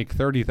to make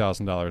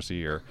 $30,000 a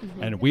year.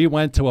 And we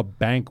went to a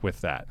bank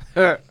with that.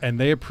 And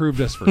they approved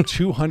us for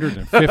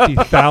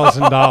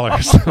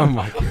 $250,000. Oh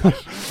my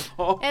gosh.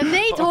 And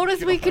they told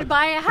us we could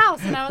buy a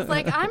house, and I was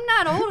like, I'm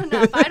not old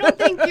enough. I don't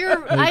think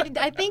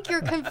I think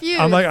you're confused.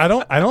 I'm like, I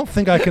don't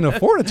think I can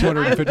afford a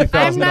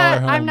 $250,000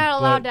 home. I'm not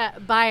allowed but to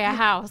buy a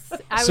house.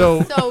 I So-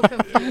 was so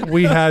confused.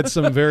 we had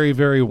some very,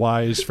 very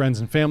wise friends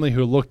and family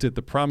who looked at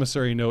the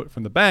promissory note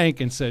from the bank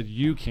and said,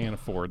 you can't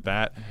afford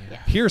that.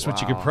 Here's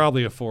what you could Wow.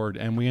 probably afford.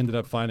 And we ended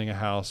up finding a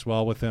house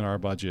well within our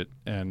budget.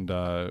 And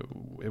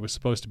it was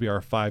supposed to be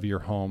our 5-year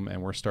home,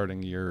 and we're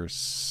starting year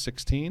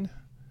 16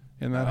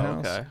 in that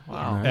house. Okay.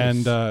 Wow.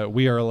 Nice. And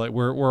we are like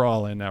we're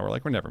all in now. We're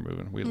like, we're never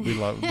moving. We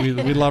love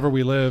we love where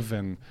we live,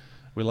 and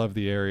we love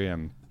the area,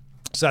 and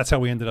so that's how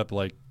we ended up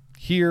like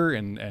here,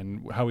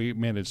 and how we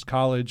managed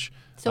college.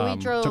 So we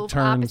took drove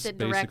turns, opposite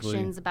basically.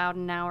 directions about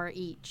an hour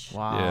each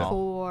Wow. Yeah.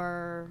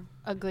 for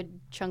a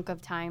good chunk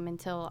of time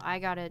until I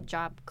got a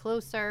job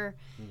closer.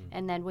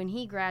 And then when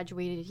he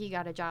graduated, he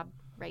got a job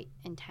right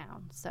in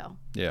town. So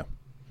Yeah.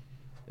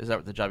 Is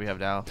that the job you have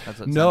now?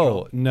 That's at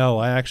No, Central?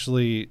 I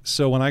actually.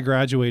 So when I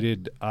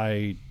graduated,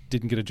 I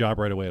didn't get a job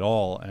right away at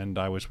all, and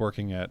I was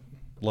working at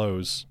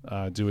Lowe's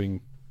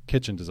doing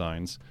kitchen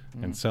designs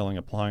and selling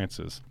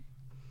appliances.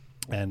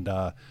 And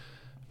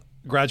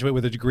graduate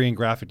with a degree in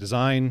graphic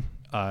design.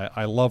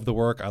 I love the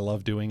work. I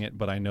love doing it,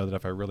 but I know that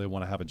if I really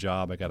want to have a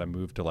job, I got to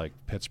move to like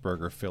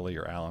Pittsburgh or Philly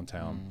or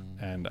Allentown,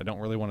 and I don't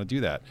really want to do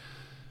that.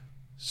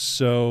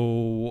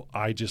 So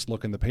I just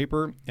look in the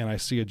paper and I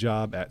see a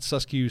job at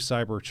Suskew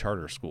Cyber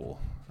Charter School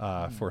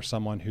for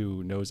someone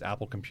who knows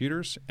Apple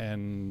computers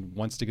and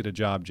wants to get a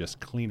job just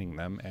cleaning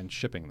them and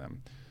shipping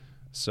them.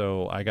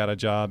 So I got a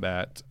job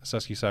at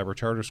Suskew Cyber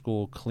Charter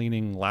School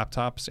cleaning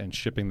laptops and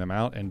shipping them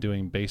out and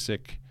doing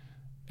basic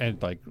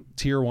and like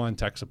tier 1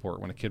 tech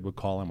support when a kid would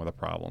call in with a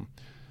problem.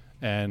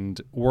 and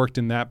worked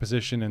in that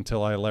position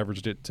until I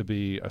leveraged it to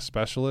be a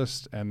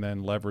specialist, and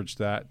then leveraged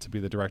that to be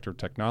the director of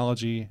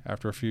technology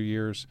after a few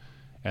years,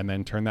 and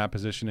then turned that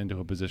position into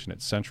a position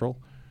at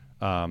Central.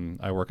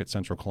 I work at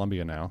Central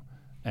Columbia now,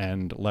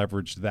 and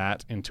leveraged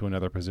that into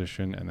another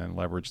position, and then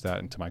leveraged that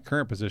into my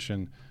current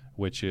position,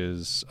 which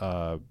is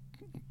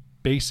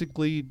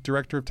basically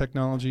director of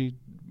technology.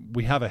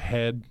 We have a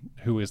head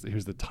who's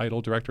the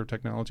title director of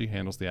technology,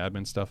 handles the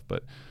admin stuff,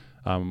 but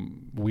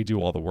we do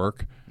all the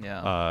work.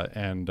 Yeah.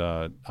 And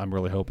I'm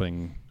really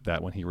hoping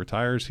that when he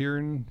retires here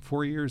in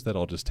 4 years, that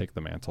I'll just take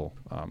the mantle.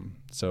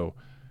 So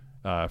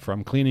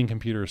from cleaning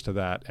computers to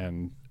that,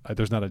 and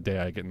there's not a day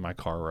I get in my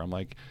car where I'm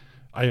like,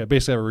 I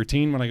basically have a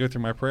routine when I go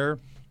through my prayer.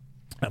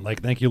 I'm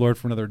like, thank you, Lord,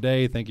 for another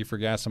day. Thank you for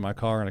gas in my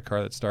car and a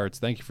car that starts.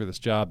 Thank you for this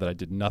job that I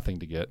did nothing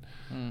to get.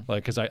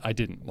 Like, because I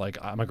didn't. Like,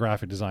 I'm a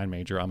graphic design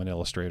major. I'm an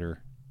illustrator.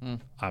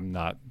 I'm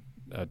not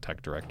a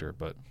tech director,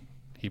 but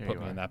he There put you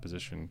me are. in that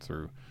position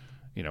through,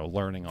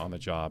 learning on the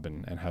job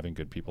and having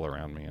good people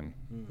around me. And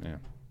yeah.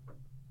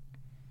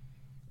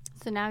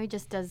 So now he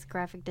just does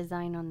graphic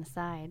design on the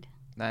side.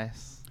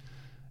 Nice.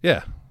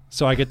 Yeah.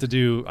 So I get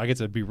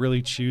to be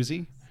really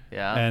choosy.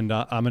 Yeah. And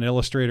I'm an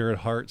illustrator at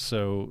heart,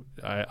 so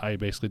I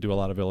basically do a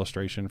lot of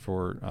illustration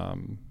for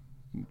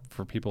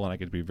people, and I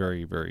get to be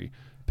very, very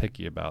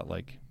picky about,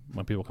 like,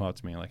 when people come up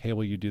to me like, hey,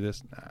 will you do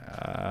this?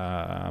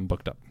 I'm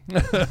booked up.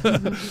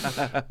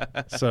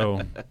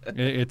 So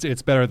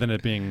it's better than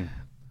it being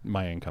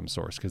my income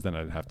source, because then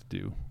I'd have to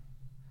do,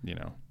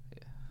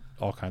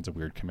 all kinds of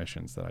weird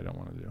commissions that I don't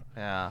want to do.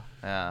 Yeah.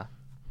 Yeah.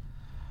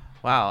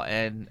 Wow.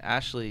 And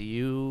Ashley,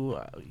 you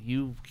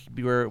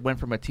went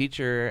from a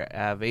teacher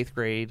of 8th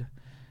grade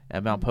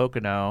at Mount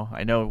Pocono.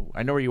 I know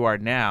where you are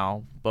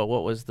now, but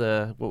what was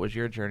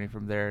your journey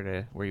from there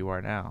to where you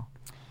are now?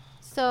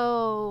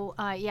 So,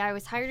 I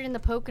was hired in the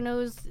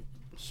Poconos.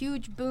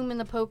 Huge boom in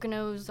the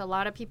Poconos. A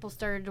lot of people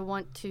started to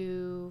want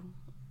to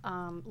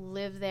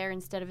live there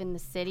instead of in the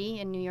city,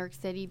 in New York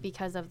City,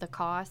 because of the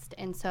cost.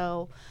 And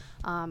so,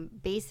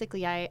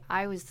 basically, I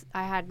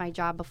had my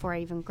job before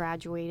I even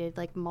graduated,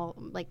 like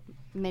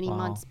many Wow.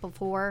 months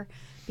before,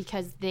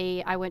 because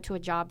I went to a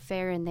job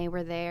fair and they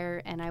were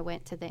there, and I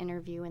went to the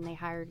interview and they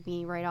hired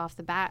me right off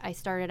the bat. I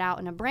started out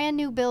in a brand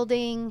new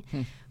building.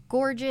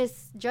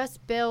 Gorgeous,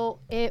 just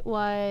built. It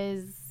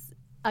was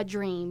a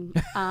dream.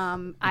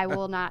 I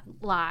will not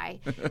lie.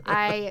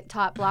 I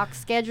taught block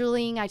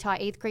scheduling. I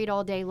taught 8th grade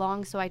all day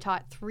long, so I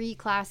taught 3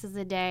 classes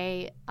a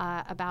day,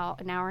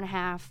 about an hour and a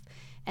half,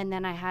 and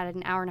then I had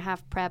an hour and a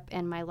half prep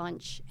and my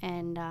lunch,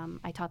 and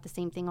I taught the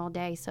same thing all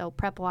day. So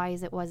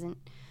prep-wise, it wasn't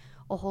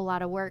a whole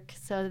lot of work.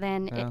 So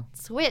then it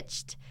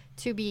switched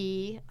to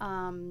be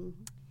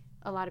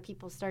a lot of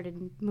people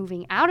started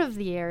moving out of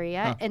the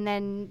area, and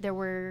then there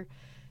were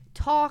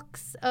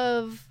talks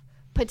of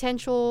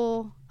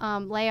potential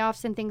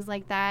layoffs and things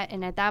like that.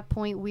 And at that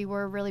point, we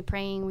were really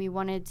praying. We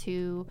wanted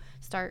to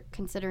start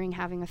considering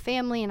having a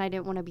family, and I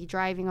didn't want to be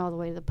driving all the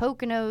way to the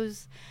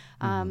Poconos.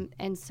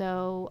 And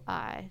so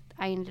I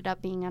ended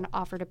up being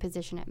offered a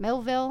position at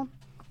Millville,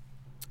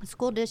 a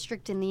school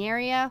district in the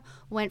area.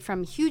 Went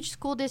from huge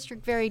school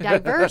district, very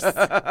diverse,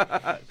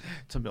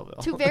 To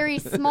Millville. to very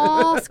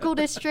small school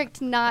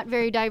district, not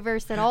very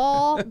diverse at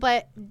all.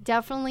 But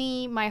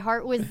definitely my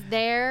heart was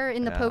there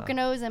in the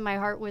Poconos, and my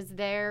heart was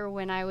there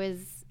when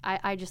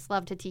I just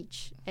love to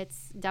teach.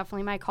 It's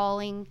definitely my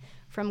calling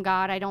from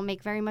God. I don't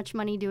make very much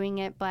money doing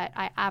it, but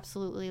I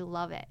absolutely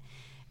love it.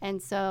 And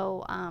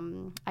so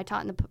I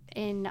taught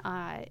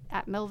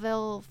at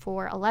Millville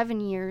for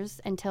 11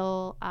 years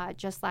until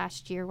just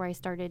last year, where I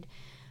started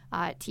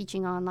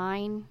teaching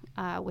online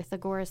with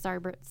Agora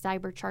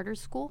Cyber Charter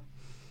School.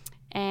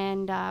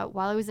 And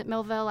while I was at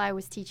Millville, I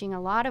was teaching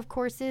a lot of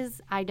courses.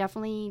 I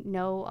definitely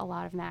know a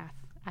lot of math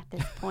at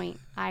this point.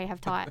 I have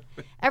taught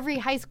every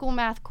high school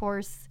math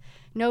course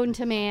known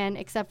to man,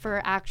 except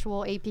for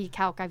actual AP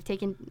Calc.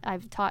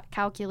 I've taught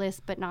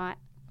calculus, but not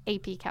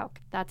AP Calc.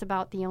 That's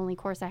about the only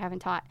course I haven't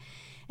taught.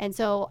 And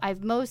so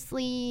I've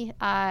mostly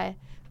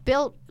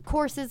built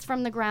courses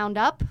from the ground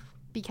up,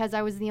 because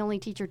I was the only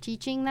teacher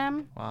teaching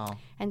them. Wow.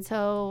 And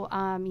so,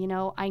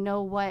 I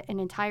know what an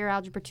entire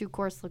Algebra 2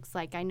 course looks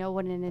like. I know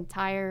what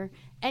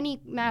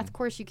any math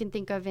course you can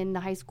think of in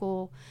the high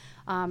school.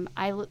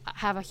 I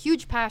have a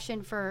huge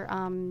passion for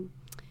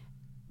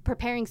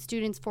preparing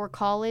students for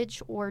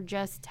college, or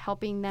just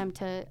helping them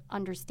to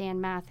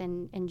understand math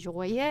and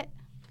enjoy it.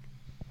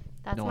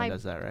 That's No one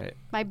does that, right?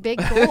 my big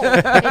goal.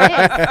 It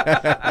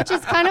is. Which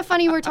is kind of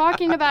funny we're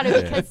talking about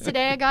it, because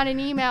today I got an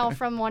email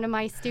from one of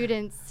my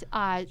students.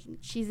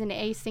 She's an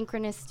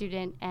asynchronous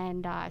student,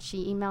 and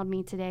she emailed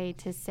me today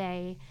to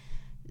say,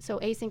 so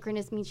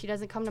asynchronous means she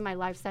doesn't come to my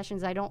live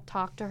sessions. I don't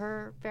talk to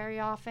her very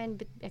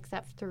often,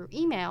 except through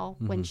email,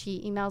 when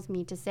she emails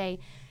me to say,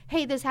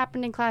 hey, this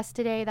happened in class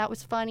today. That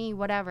was funny,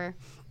 whatever.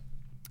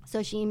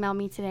 So she emailed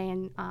me today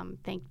and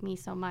thanked me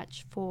so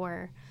much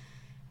for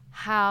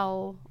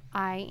how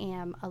I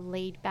am a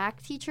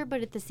laid-back teacher,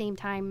 but at the same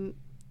time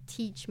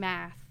teach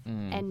math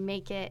and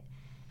make it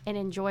an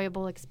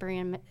enjoyable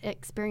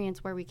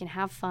experience where we can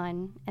have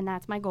fun, and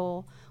that's my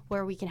goal,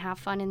 where we can have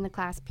fun in the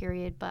class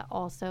period, but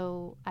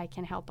also I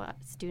can help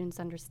students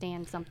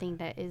understand something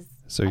that is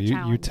So a you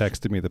challenge.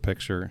 texted me the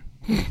picture.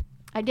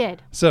 I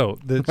did. So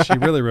she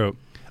really wrote,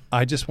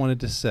 I just wanted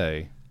to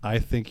say, I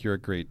think you're a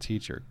great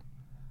teacher.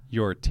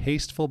 Your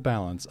tasteful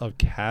balance of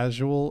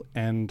casual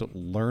and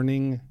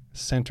learning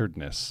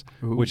centeredness,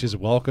 which is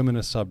welcome in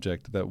a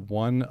subject that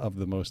one of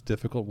the most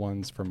difficult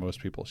ones for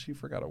most people. She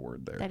forgot a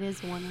word there. That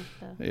is one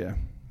of the... Yeah.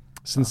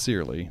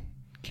 Sincerely,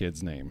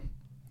 kid's name.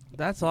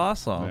 That's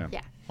awesome. Yeah.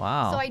 Yeah.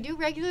 Wow. So I do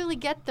regularly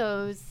get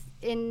those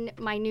in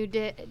my new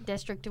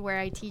district where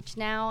I teach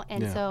now,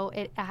 and so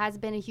it has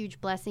been a huge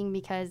blessing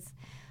because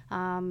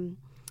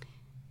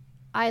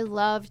I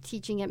love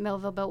teaching at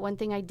Millville, but one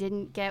thing I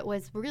didn't get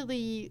was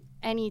really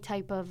any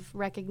type of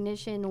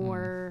recognition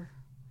or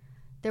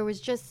there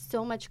was just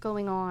so much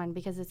going on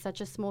because it's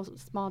such a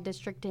small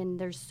district and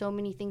there's so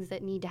many things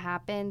that need to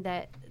happen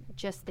that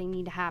just they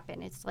need to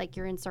happen. It's like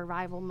you're in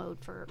survival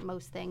mode for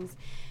most things.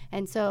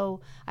 And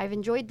so I've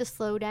enjoyed the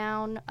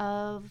slowdown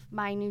of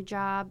my new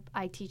job.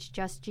 I teach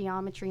just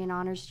geometry and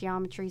honors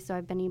geometry, so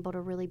I've been able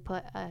to really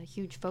put a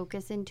huge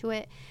focus into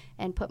it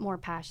and put more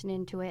passion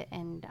into it.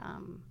 And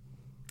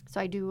so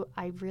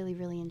I really,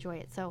 really enjoy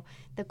it. So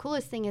the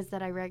coolest thing is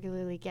that I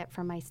regularly get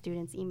from my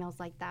students emails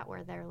like that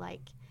where they're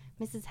like,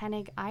 Mrs.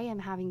 Hennig, I am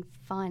having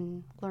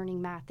fun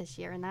learning math this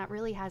year, and that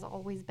really has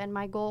always been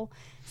my goal.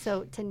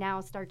 So to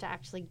now start to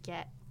actually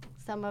get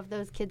some of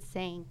those kids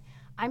saying,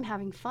 I'm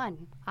having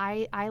fun.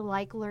 I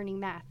like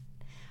learning math.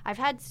 I've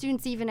had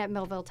students even at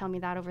Millville tell me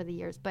that over the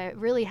years, but it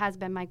really has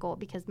been my goal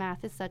because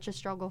math is such a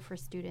struggle for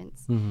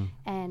students,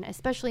 and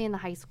especially in the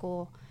high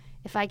school.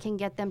 If I can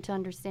get them to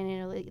understand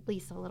it at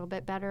least a little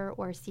bit better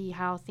or see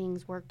how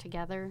things work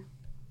together,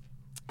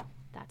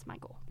 that's my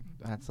goal.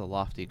 That's a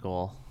lofty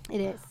goal. It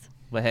is.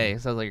 But hey,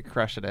 it sounds like you're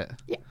crushing it.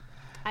 Yeah,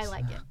 I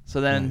like it. So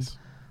then, Nice.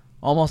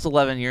 almost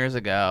 11 years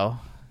ago,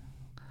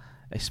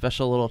 a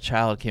special little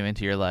child came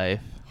into your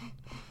life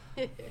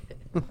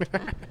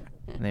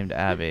named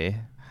Abby.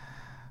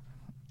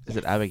 Is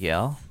it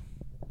Abigail?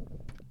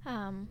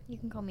 You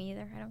can call me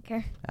either. I don't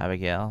care.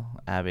 Abigail?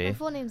 Abby? My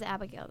full name's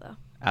Abigail, though.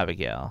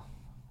 Abigail.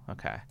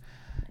 Okay.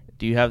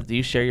 Do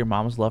you share your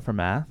mom's love for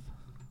math?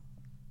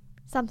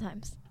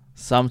 Sometimes.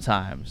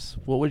 Sometimes.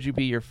 What would you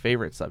be your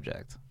favorite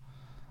subject?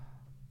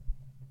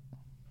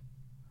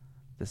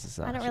 This is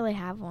I don't really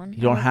have one.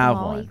 You don't I like have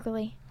them all one.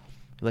 equally.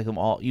 You like them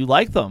all. You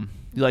like them.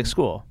 You like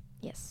school.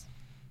 Yes.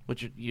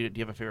 Do you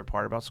have a favorite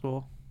part about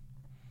school?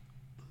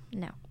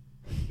 No.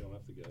 You don't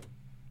have to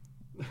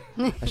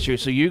go. That's true.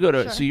 So you go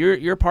to. Sure. So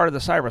you're part of the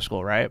cyber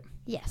school, right?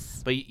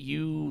 Yes. But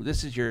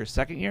this is your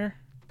second year.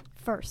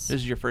 First.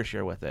 This is your first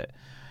year with it.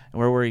 And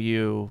where were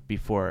you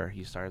before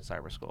you started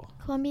cyber school?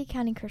 Columbia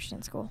County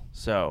Christian School.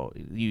 So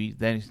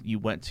you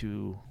went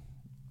to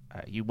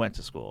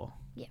school.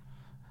 Yeah.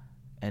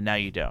 And now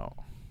you don't.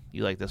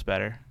 You like this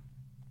better?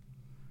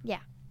 Yeah.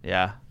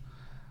 Yeah.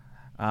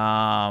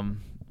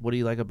 What do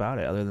you like about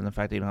it, other than the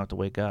fact that you don't have to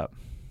wake up?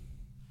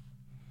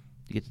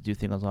 You get to do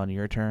things on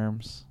your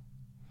terms.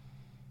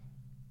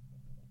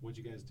 What'd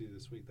you guys do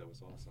this week? That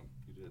was awesome.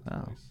 You did it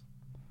Oh. twice.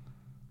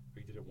 Or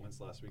you did it once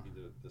last week. You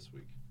did it this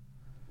week.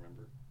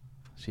 Remember?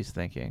 She's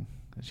thinking.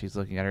 She's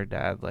looking at her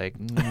dad like,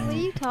 What are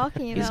you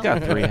talking about? he's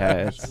got 3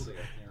 heads. School day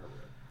at Panera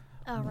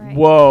Bread. Oh, right.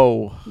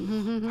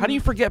 Whoa. How do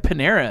you forget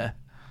Panera?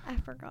 I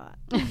forgot.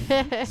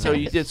 So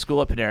you did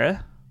school at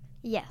Panera?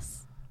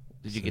 Yes.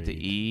 Did you get to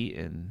Sweet. eat?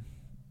 And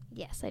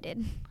Yes, I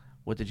did.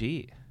 what did you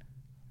eat?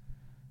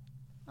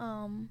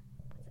 What's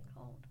it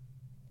called?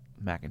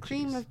 Mac and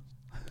Cream cheese.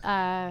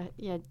 of,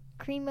 yeah,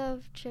 Cream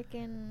of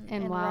chicken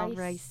And wild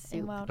rice soup.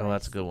 And wild Oh,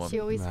 that's a rice. good one. she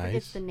always Nice.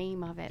 forgets the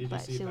name of it, Did you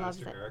but see she loves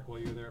Pastor it. Eric while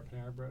you were there at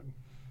Panera Bread?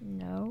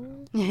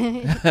 No.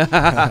 He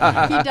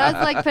does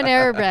like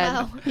Panera Bread.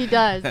 Oh. He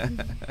does.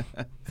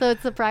 So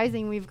it's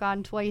surprising we've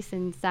gone twice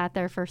and sat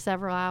there for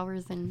several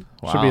hours. And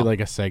Should be Wow. like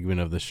a segment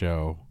of the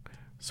show.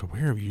 So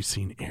where have you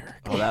seen Eric?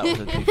 Oh, that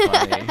would be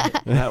funny.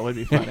 That would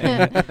be funny.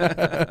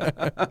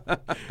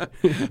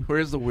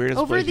 Where's the weirdest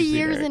over place the you've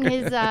seen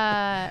years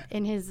Eric?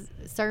 in his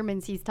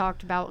sermons, he's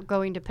talked about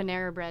going to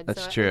Panera Bread.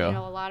 That's so, true. You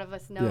know, a lot of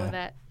us know Yeah.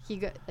 that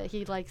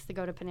he likes to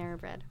go to Panera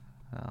Bread.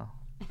 Oh,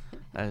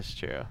 that is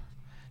true.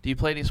 Do you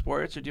play any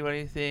sports or do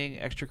anything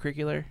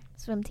extracurricular?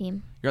 Swim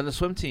team. You're on the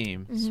swim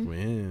team.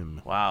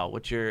 Swim. Wow.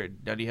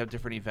 Now do you have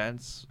different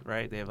events,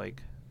 right? They have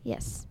like,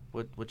 Yes.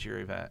 what's your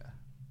event?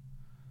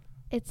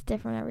 It's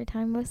different every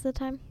time most of the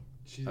time.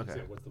 She didn't Okay.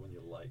 say what's the one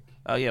you like.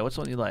 Oh yeah, what's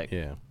the one you like?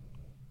 Yeah.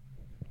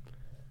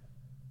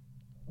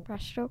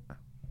 Breaststroke.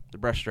 The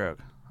breaststroke.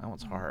 That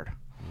one's hard.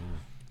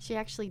 She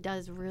actually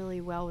does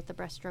really well with the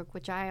breaststroke,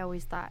 which I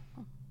always thought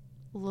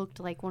looked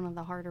like one of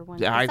the harder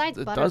ones. Yeah, Besides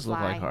it butterfly. does look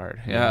like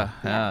hard. Yeah,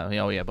 Yeah.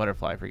 yeah. Oh yeah,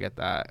 butterfly. Forget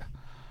that.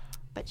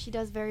 But she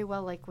does very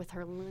well, like with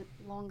her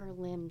longer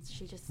limbs.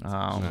 She just,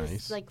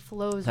 Nice. like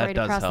flows That right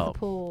does across help. the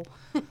pool.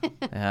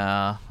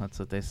 Yeah, that's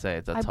what they say.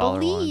 It's a I taller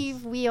believe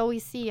ones. we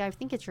always see. I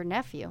think it's your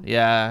nephew.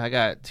 Yeah, I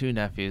got 2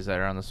 nephews that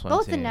are on the swim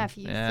Both team. the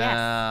nephews.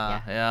 Yeah,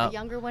 Yes. yeah. A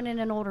younger one and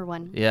an older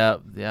one.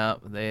 Yep.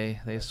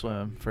 They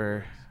swim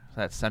for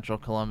that Central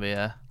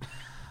Columbia.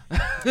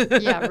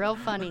 Yeah, real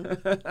funny.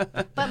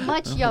 But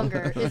much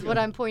younger is what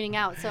I'm pointing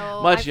out.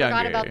 So Much I forgot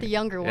younger. about the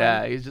younger one.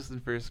 Yeah, he's just in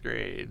 1st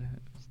grade.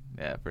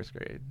 Yeah, 1st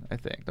grade, I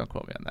think. Don't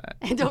quote me on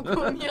that. Don't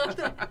quote me on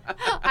that.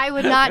 I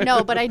would not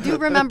know, but I do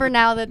remember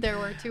now that there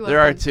were 2 of There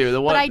them. are 2.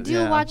 The one, But I do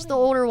yeah. watch the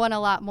older one a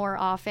lot more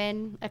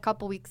often. A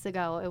couple weeks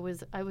ago,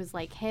 I was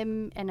like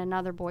him and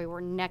another boy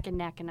were neck and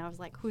neck, and I was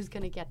like, who's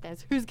gonna get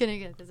this? Who's gonna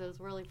get this? It was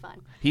really fun.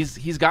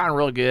 He's gotten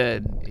real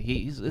good.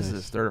 This is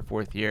his 3rd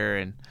or 4th year,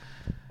 and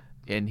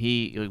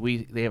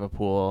they have a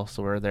pool,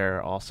 so we're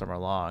there all summer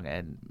long.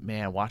 And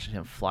man, watching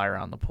him fly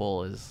around the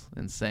pool is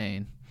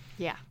insane.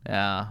 Yeah.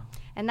 Yeah.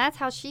 And that's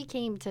how she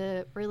came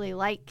to really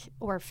like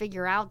or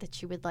figure out that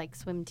she would like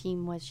swim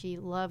team, was she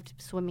loved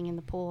swimming in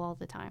the pool all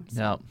the time.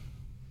 So. Yep.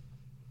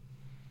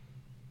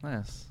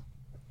 Nice.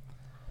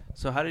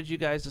 So how did you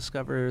guys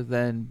discover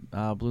then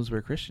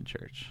Bloomsbury Christian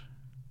Church?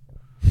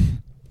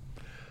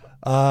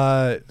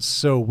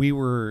 So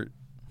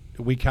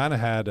we kind of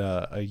had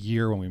a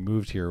year when we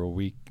moved here where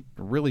we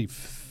really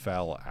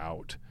fell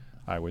out,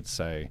 I would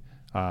say.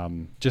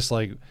 Just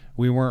like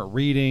we weren't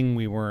reading,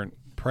 we weren't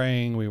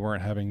praying, we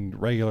weren't having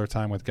regular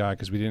time with God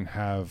because we didn't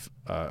have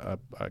a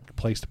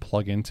place to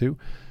plug into.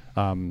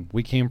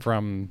 We came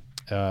from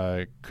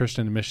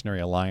Christian and Missionary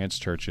Alliance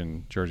Church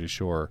in Jersey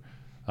Shore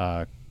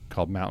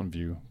called Mountain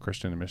View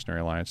Christian and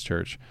Missionary Alliance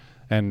Church.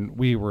 And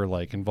we were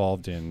like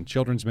involved in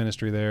children's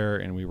ministry there,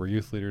 and we were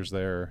youth leaders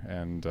there,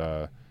 and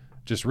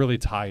just really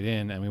tied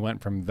in. And we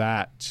went from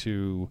that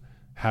to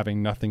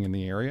having nothing in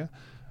the area.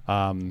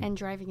 And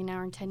driving an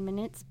hour and 10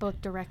 minutes,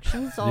 both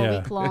directions all Yeah.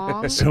 week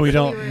long. So we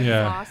don't- were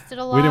yeah. exhausted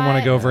a lot. We didn't want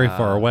to go very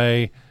far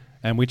away,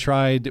 and we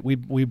tried.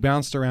 We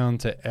bounced around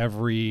to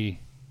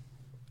every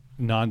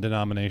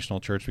non-denominational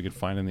church we could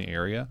find in the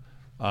area.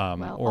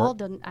 Well, all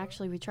done.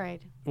 Actually, we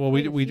tried. Well,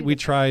 we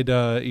tried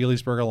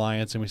Elysburg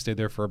Alliance, and we stayed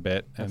there for a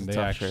bit. That's And a they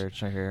tough actually,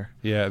 church, I hear.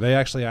 yeah, they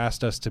actually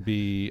asked us to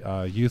be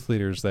youth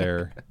leaders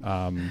there.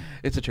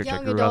 It's a church Young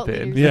I grew adult up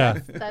in. leaders, Yeah.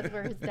 That's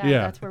where his dad. Yeah.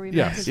 That's where we met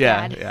Yes. his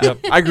Yeah,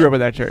 dad. yeah. I grew up in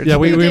that church. Yeah,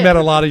 we did. met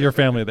a lot of your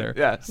family there.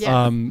 Yes.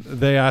 Yeah.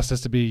 They asked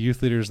us to be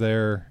youth leaders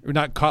there, or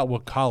not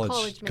college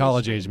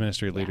College age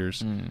ministry Yeah.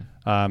 leaders.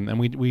 Mm. And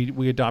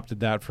we adopted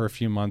that for a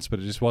few months, but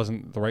it just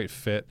wasn't the right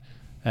fit.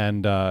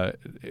 And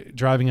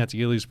driving out to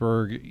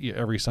Elysburg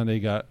every Sunday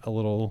got a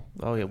little,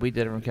 Oh yeah, we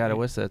did it from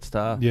Catawissa. It's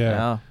tough.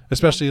 yeah,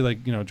 especially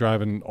like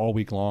driving all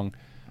week long.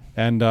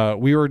 And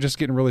we were just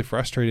getting really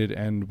frustrated.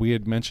 And we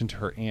had mentioned to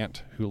her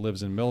aunt who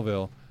lives in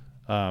Millville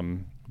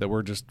that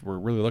we're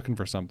really looking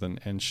for something.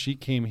 And she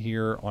came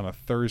here on a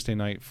Thursday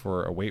night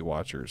for a Weight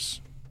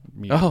Watchers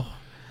meeting. Oh,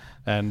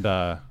 And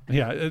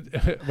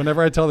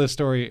whenever I tell this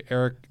story,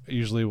 Eric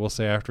usually will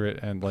say after it,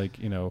 and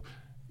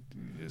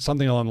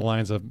something along the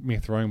lines of me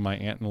throwing my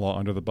aunt-in-law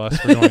under the bus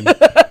for going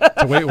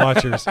to Weight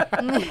Watchers.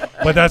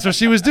 But that's what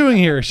she was doing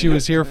here. She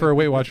was here for a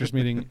Weight Watchers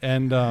meeting,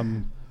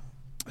 and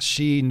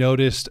she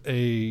noticed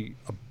a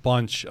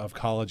bunch of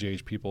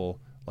college-age people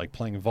like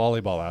playing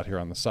volleyball out here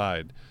on the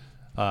side,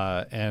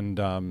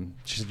 and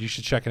she said, "You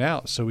should check it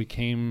out." So we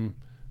came.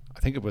 I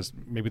think it was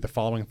maybe the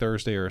following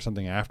Thursday or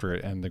something after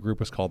it, and the group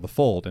was called The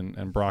Fold,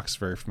 and Brock's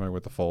very familiar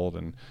with The Fold,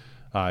 and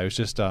it was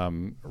just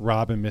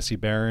Rob and Missy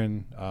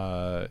Barron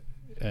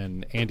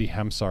and Andy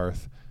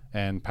Hemsarth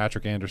and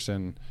Patrick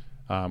Anderson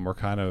were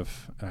kind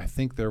of, and I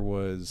think there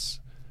was,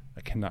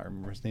 I cannot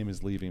remember, his name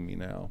is leaving me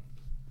now.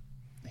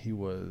 He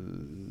was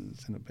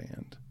in a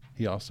band.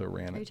 He also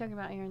ran Are you it. talking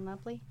about Aaron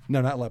Lepley? No,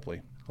 not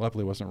Lepley.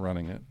 Lepley wasn't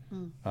running it.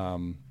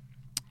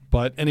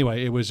 But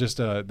anyway, it was just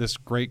this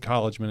great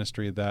college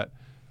ministry that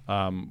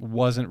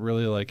wasn't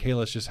really like, hey,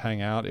 let's just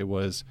hang out. It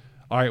was,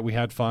 all right, we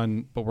had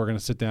fun, but we're going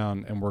to sit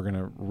down and we're going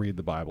to read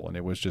the Bible. And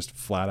it was just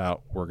flat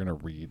out, we're going to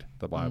read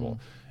the Bible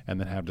and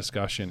then have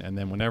discussion. And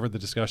then whenever the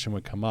discussion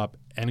would come up,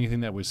 anything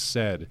that was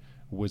said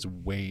was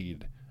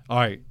weighed. All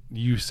right,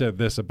 you said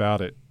this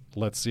about it.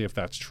 Let's see if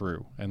that's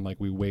true. And like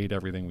we weighed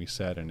everything we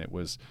said, and it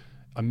was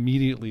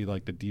immediately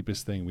like the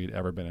deepest thing we'd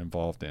ever been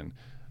involved in.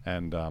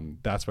 And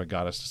that's what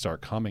got us to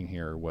start coming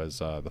here was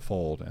The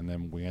Fold. And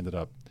then we ended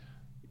up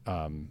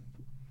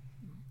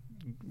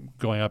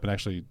going up and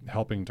actually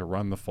helping to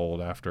run The Fold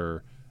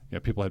after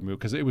people had moved,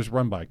 because it was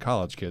run by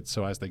college kids.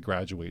 So as they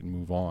graduate and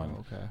move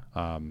on,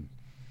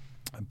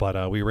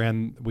 but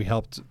we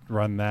helped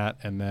run that,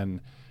 and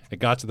then it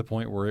got to the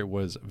point where it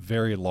was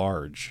very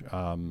large.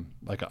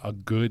 Like a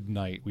good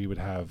night, we would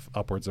have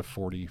upwards of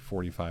 40,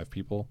 45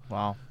 people.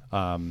 wow.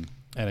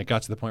 And it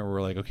got to the point where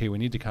we're like, okay, we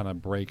need to kind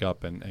of break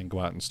up and go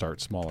out and start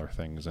smaller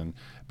things. And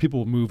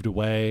people moved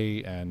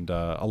away, and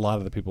a lot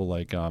of the people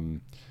like,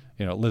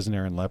 Liz and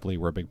Aaron Lepley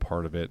were a big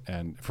part of it.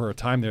 And for a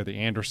time there, the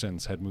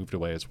Andersons had moved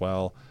away as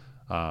well.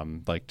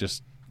 Like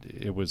just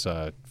it was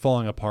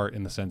falling apart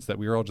in the sense that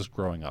we were all just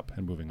growing up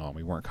and moving on.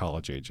 We weren't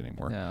college age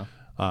anymore. Yeah.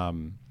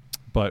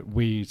 But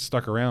we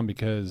stuck around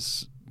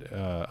because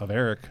of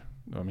Eric.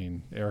 I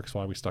mean, Eric's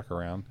why we stuck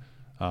around.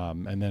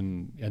 And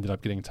then ended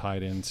up getting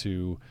tied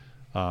into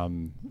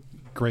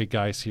great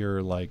guys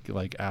here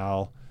like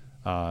Al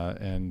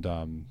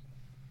and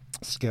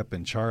Skip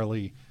and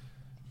Charlie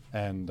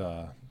and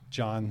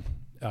John.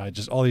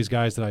 Just all these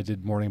guys that I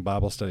did morning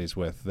Bible studies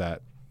with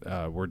that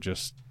were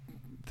just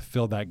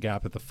filled that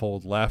gap that the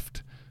fold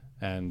left,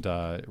 and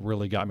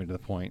really got me to the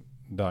point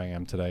that I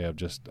am today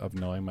of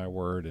knowing my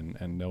word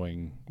and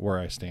knowing where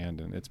I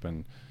stand. And it's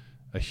been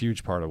a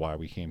huge part of why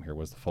we came here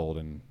was the fold,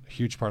 and a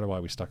huge part of why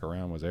we stuck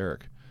around was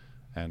Eric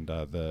and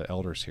the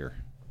elders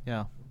here.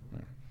 Yeah.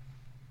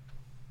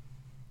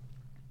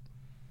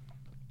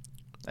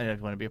 I don't know if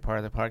you want to be a part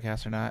of the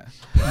podcast or not.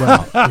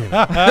 Well,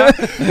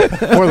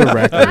 for the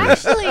record,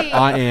 Actually,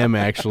 I am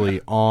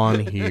actually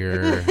on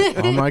here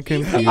on my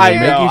computer, I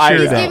know, making sure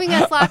He's that giving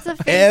us lots of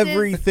faces.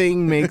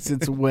 everything makes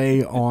its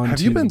way on.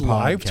 Have you been the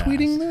live podcast.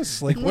 tweeting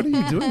this? Like, what are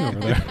you doing over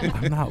there?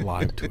 I'm not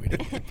live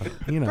tweeting, but,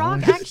 you know.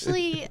 Brock,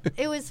 actually,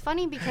 it was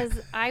funny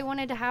because I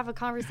wanted to have a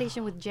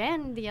conversation with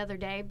Jen the other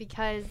day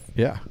because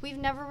Yeah. we've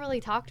never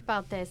really talked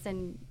about this,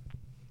 and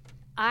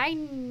I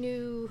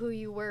knew who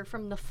you were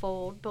from the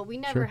fold, but we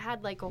never Sure.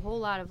 had like a whole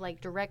lot of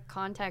like direct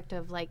contact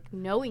of like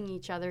knowing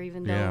each other,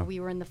 even Yeah. though we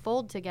were in the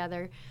fold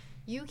together.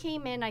 You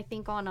came in, I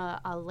think, on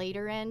a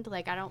later end.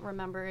 Like, I don't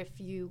remember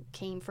if you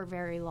came for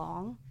very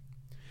long.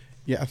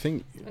 Yeah, I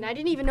think. And I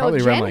didn't even know probably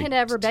if around, Jen like, had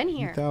ever been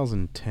here.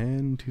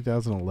 2010,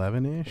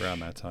 2011-ish.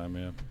 Around that time,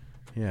 yeah.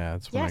 Yeah,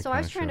 that's when Yeah, so I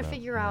was kinda trying to showed up,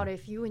 figure yeah. out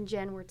if you and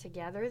Jen were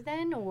together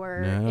then,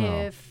 or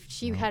No. if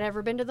she had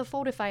ever been to the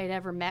fold, if I had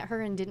ever met her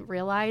and didn't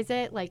realize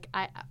it. Like,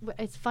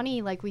 it's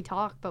funny, like, we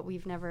talk, but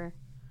we've never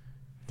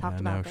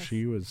talked about no, this.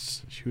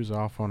 she was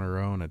off on her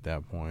own at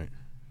that point,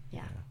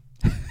 Yeah.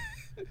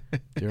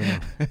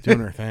 doing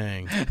her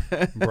thing.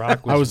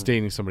 Brock I was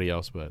dating somebody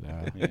else, but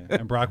yeah.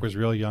 And Brock was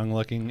real young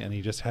looking, and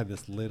he just had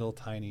this little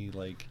tiny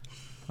like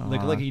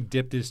he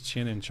dipped his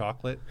chin in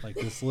chocolate, like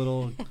this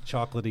little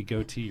chocolatey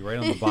goatee right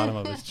on the bottom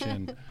of his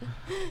chin.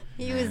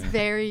 He was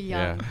very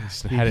yeah,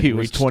 young. He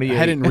was 28.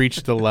 Hadn't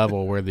reached the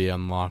level where they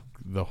unlocked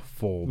the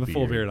full The beard.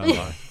 full beard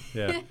unlocked.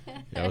 Yeah.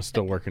 Yeah, I was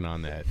still working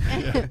on that.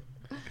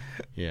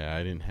 Yeah,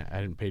 I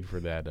didn't pay for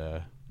that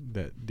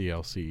that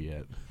DLC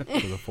yet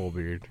for the full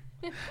beard.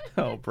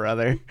 Oh,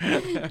 brother.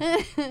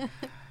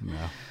 No.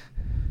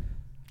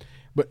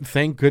 But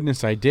thank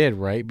goodness I did,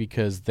 right?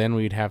 Because then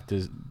we'd have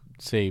to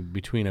say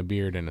between a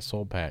beard and a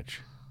soul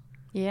patch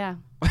Yeah.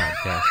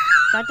 podcast.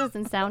 That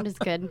doesn't sound as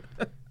good.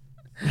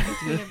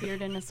 Between a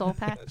beard and a soul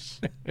patch.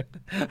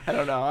 I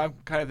don't know. I'm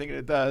kind of thinking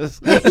it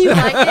does. You like it? You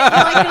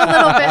like it a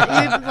little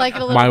bit. You like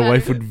it a little My better.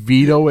 wife would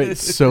veto it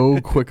so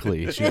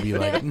quickly. She'd be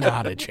like,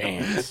 not a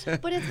chance.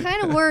 But it's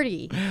kind of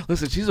wordy.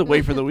 Listen, she's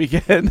away for the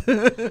weekend.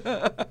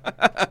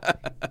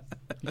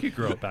 You could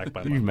grow it back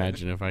by Can you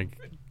Monday. imagine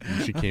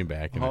if she came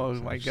back? And Oh,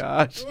 my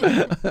gosh.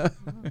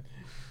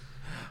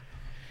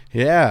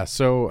 Yeah,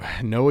 so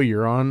Noah,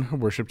 you're on a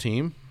worship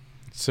team.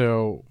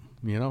 So,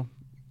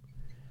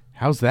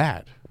 how's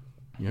that?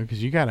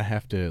 Because you got to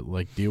have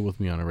to, deal with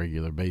me on a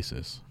regular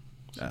basis.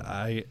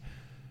 I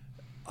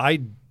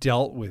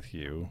dealt with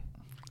you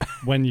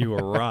when you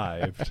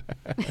arrived,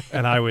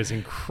 and I was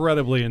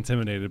incredibly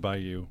intimidated by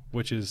you,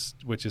 which is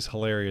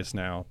hilarious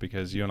now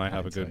because you and I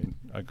have a good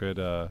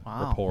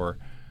rapport.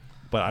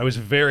 But I was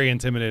very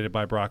intimidated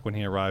by Brock when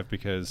he arrived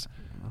because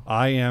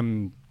I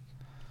am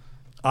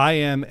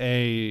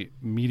a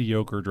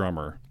mediocre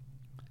drummer,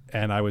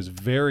 and I was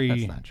very.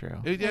 That's not true.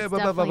 That's Yeah,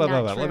 definitely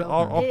not true.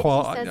 I'll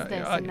He says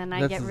this, and then I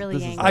this get is- really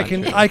this is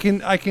angry.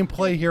 not I can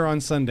play here on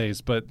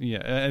Sundays, but yeah.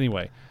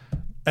 Anyway,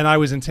 and I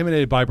was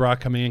intimidated by Brock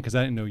coming in because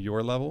I didn't know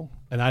your level,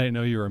 and I didn't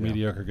know you were a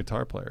mediocre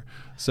guitar player.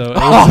 So it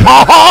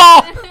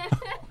was,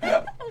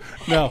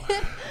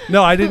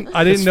 no, I didn't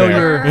That's know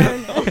fair.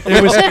 your.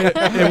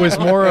 It was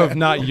more of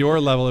not your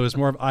level. It was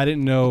more of I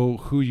didn't know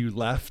who you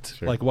left,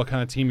 Sure. like what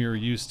kind of team you were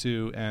used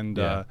to, and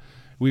Yeah.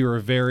 we were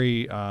a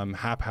very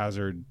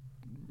haphazard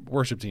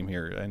worship team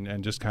here,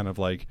 and just kind of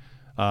like,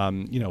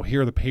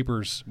 here are the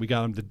papers. We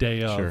got them the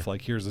day of. Sure.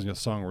 Like, here's the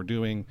song we're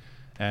doing,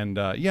 and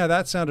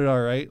that sounded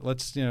all right.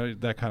 Let's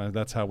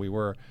that's how we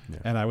were. Yeah.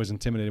 And I was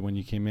intimidated when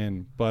you came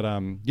in, but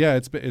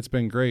it's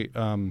been great.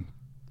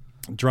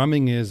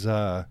 Drumming is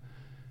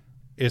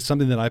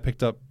something that I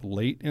picked up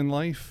late in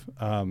life.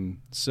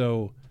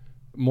 So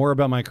more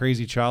about my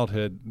crazy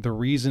childhood. The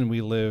reason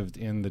we lived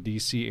in the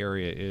DC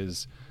area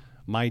is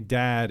my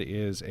dad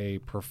is a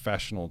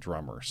professional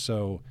drummer.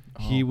 So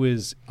he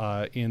was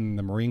in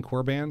the Marine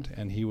Corps band,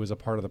 and he was a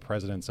part of the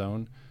President's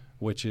Own,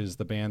 which is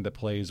the band that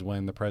plays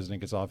when the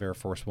president gets off Air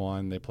Force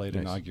One. They played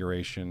Nice.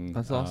 inauguration.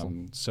 That's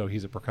awesome. So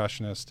he's a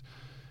percussionist.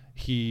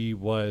 He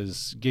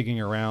was gigging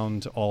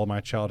around all of my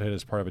childhood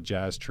as part of a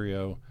jazz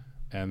trio.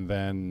 And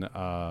then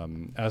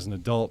as an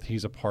adult,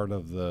 he's a part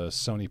of the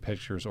Sony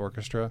Pictures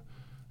Orchestra.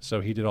 So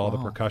he did all the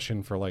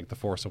percussion for The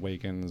Force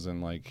Awakens,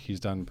 and he's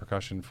done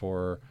percussion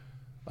for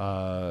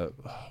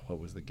what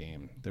was the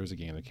game? There was a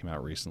game that came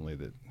out recently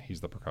that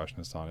he's the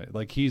percussionist on it.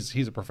 Like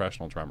he's a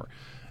professional drummer,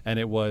 and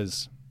it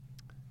was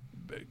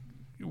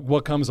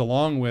what comes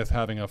along with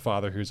having a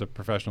father who's a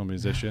professional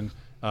musician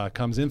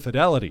comes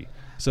infidelity.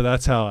 So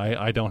that's how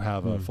I don't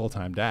have a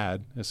full-time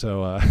dad.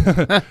 So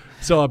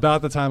so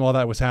about the time all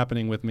that was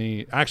happening with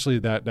me, actually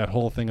that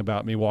whole thing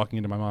about me walking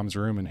into my mom's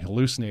room and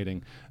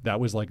hallucinating, that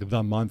was like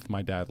the month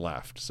my dad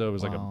left. So it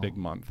was like a big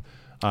month.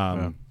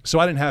 So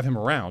I didn't have him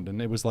around,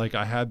 and it was like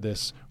I had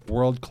this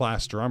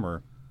world-class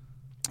drummer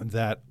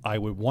that I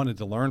wanted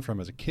to learn from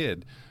as a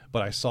kid,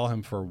 but I saw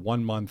him for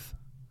 1 month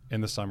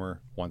in the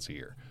summer once a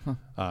year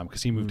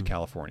because he moved to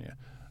California.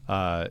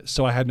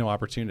 So I had no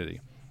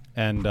opportunity.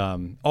 And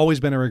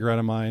always been a regret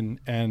of mine,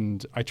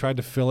 and I tried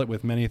to fill it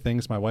with many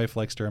things. My wife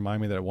likes to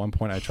remind me that at one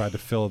point I tried to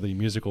fill the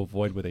musical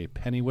void with a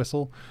penny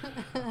whistle.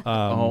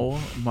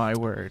 Oh, my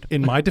word.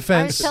 In my I was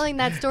defense, telling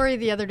that story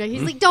the other day.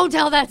 He's like, "Don't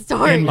tell that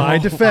story." in my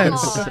Come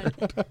defense, on.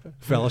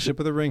 Fellowship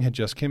of the Ring had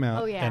just came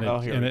out, Oh, yeah. and Oh,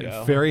 here and we it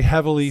go. very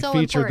heavily So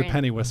featured important. the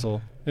penny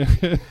whistle. What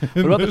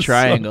about the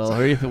triangle?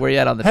 Where you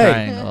at on the Hey.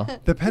 triangle?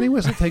 The penny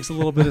whistle takes a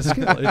little bit of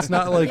skill. It's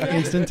not like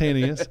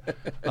instantaneous.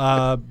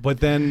 But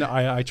then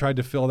I tried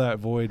to fill that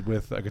void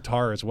with a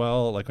guitar as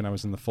well. Like when I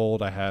was in the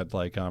Fold, I had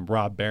like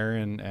Rob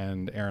Barron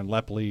and Aaron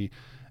Lepley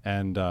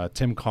and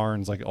Tim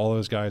Carnes. Like all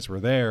those guys were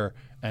there,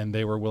 and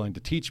they were willing to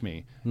teach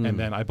me. And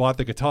then I bought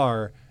the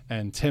guitar,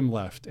 and Tim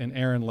left, and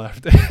Aaron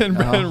left, and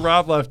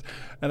Rob left.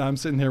 And I'm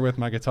sitting here with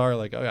my guitar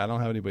like, oh, I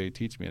don't have anybody to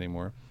teach me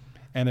anymore.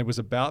 And it was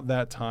about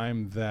that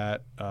time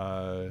that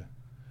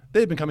they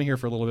had been coming here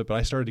for a little bit, but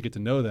I started to get to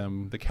know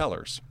them, the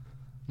Kellers.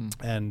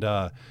 And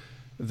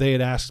they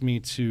had asked me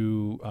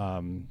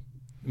to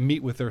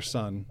meet with their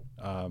son,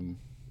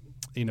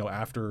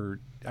 after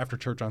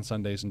church on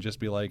Sundays, and just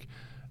be like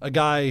a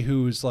guy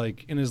who's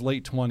like in his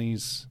late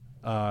 20s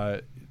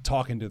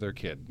talking to their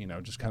kid,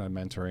 just kind of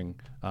mentoring,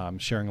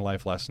 sharing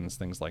life lessons,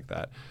 things like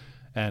that.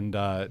 And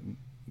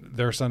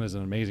their son is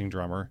an amazing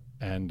drummer,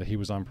 and he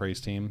was on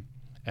praise team.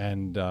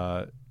 And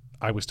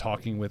I was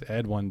talking with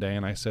Ed one day,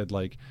 and I said,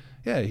 like,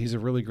 yeah, he's a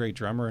really great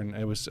drummer, and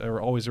it was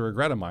always a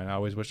regret of mine. I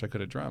always wish I could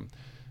have drummed.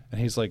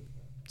 And he's like,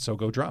 so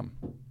go drum.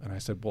 And I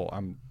said, well,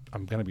 I'm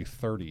going to be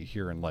 30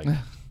 here in like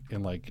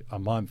a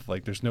month.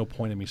 Like, there's no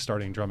point in me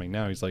starting drumming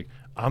now. He's like,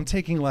 I'm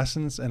taking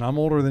lessons, and I'm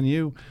older than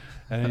you.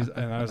 And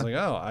I was like,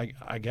 oh,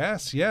 I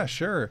guess, yeah,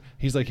 sure.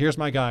 He's like, here's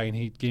my guy, and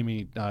he gave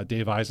me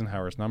Dave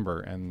Eisenhower's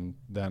number. And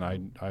then I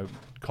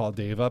called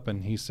Dave up,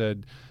 and he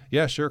said,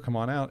 yeah, sure, come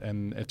on out.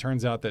 And it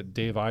turns out that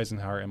Dave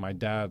Eisenhower and my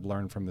dad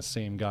learned from the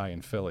same guy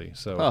in Philly.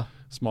 So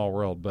small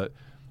world. But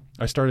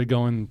I started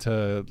going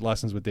to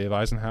lessons with Dave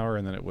Eisenhower,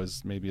 and then it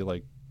was maybe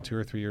like 2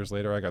 or 3 years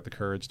later, I got the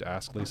courage to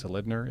ask Lisa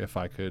Lidner if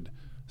I could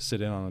sit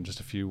in on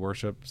just a few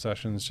worship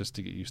sessions just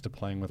to get used to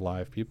playing with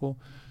live people.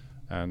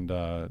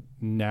 And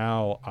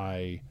now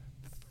I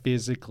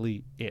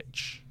physically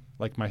itch,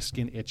 like my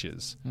skin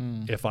itches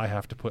if I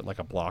have to put like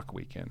a block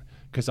week in,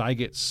 because I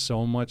get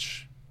so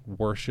much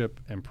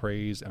worship and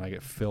praise, and I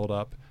get filled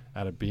up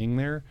out of being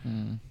there.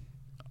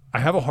 I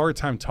have a hard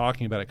time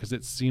talking about it because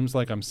it seems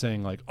like I'm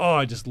saying like, oh,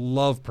 I just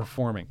love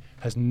performing.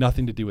 Has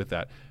nothing to do with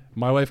that.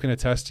 My wife can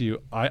attest to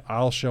you.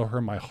 I'll show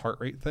her my heart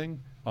rate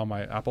thing on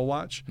my Apple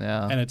Watch,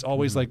 and it's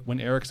always like when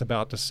Eric's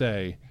about to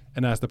say,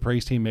 and as the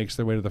praise team makes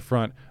their way to the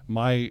front,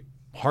 my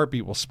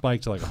heartbeat will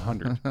spike to like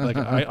 100. Like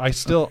I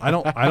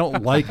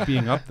don't like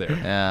being up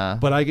there,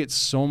 but I get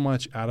so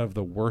much out of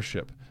the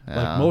worship.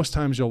 Like most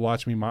times you'll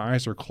watch me, my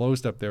eyes are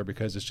closed up there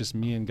because it's just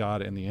me and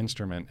God and the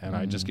instrument, and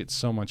I just get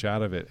so much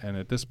out of it. And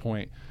at this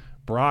point,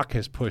 Brock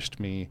has pushed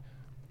me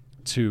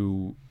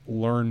to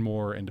learn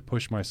more and to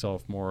push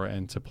myself more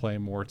and to play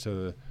more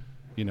to,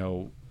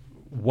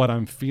 what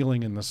I'm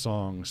feeling in the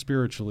song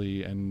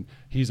spiritually. And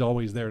he's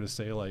always there to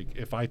say, like,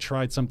 if I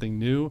tried something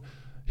new,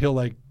 he'll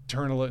like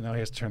turn a little. Now he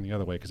has to turn the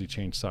other way because he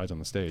changed sides on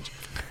the stage,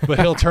 but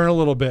he'll turn a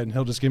little bit and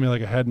he'll just give me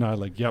like a head nod,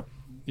 like, yep.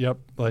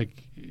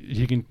 Like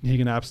he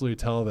can absolutely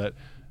tell that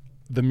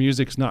the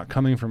music's not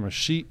coming from a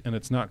sheet, and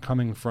it's not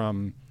coming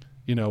from,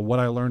 what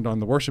I learned on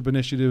the Worship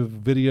Initiative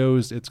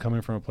videos. It's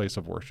coming from a place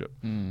of worship.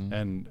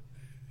 And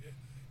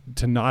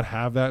to not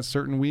have that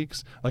certain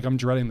weeks, like I'm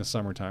dreading the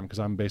summertime because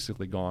I'm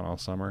basically gone all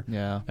summer.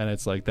 Yeah. And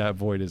it's like that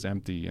void is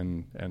empty,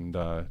 and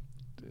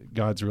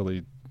God's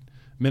really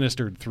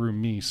ministered through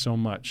me so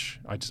much.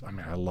 I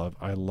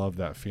love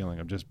that feeling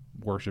of just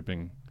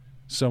worshiping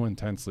so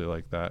intensely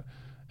like that.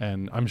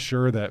 And I'm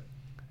sure that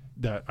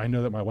I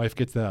know that my wife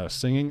gets that out of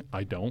singing.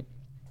 I don't.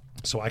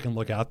 So I can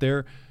look out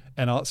there,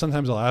 and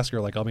sometimes I'll ask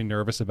her, like, I'll be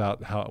nervous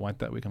about how it went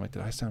that week. I'm like,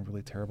 did I sound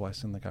really terrible? I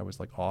sound like I was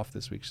like off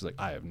this week. She's like,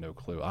 I have no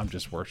clue. I'm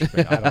just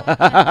worshiping.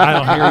 I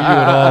don't hear you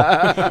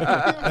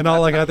at all. And I'll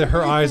like out there,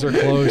 her eyes are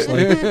closed.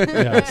 Like,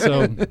 yeah.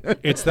 So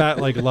it's that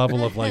like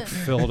level of like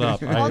filled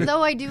up.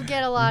 Although I do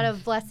get a lot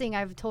of blessing,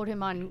 I've told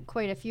him on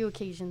quite a few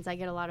occasions, I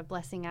get a lot of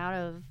blessing out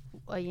of,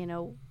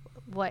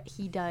 what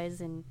he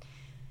does. And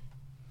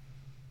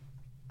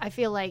I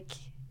feel like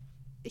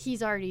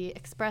he's already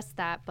expressed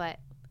that, but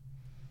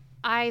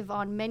I've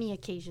on many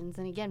occasions,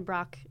 and again,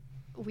 Brock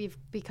we've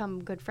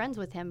become good friends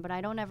with him, but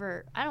I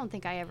don't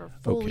think I ever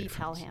fully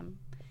tell him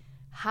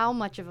how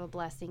much of a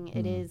blessing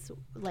it is.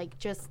 Like,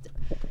 just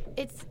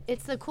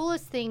it's the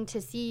coolest thing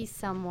to see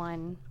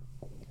someone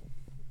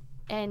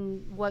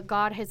and what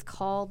God has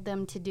called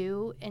them to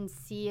do and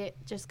see it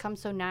just come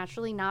so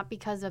naturally, not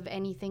because of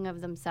anything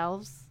of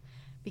themselves,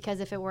 because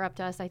if it were up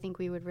to us, I think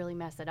we would really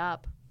mess it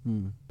up.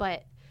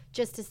 But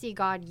just to see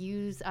God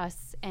use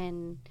us.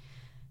 And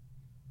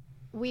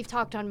we've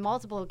talked on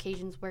multiple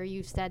occasions where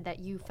you've said that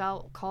you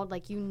felt called,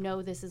 like,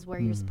 this is where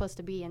you're supposed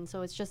to be. And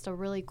so it's just a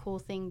really cool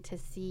thing to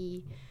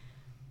see.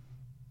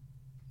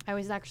 I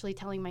was actually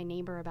telling my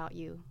neighbor about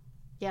you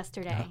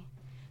yesterday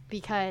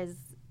because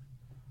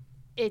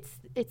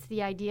it's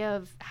the idea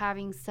of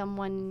having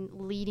someone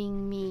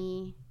leading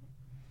me,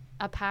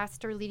 a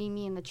pastor leading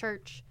me in the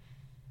church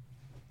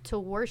to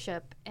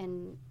worship,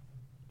 and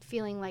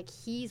feeling like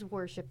he's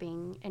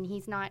worshiping, and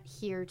he's not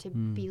here to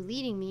be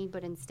leading me,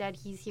 but instead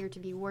he's here to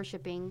be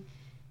worshiping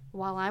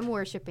while I'm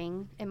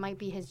worshiping. It might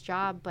be his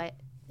job, but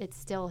it's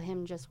still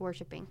him just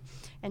worshiping.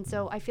 And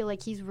so I feel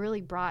like he's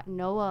really brought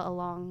Noah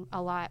along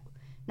a lot,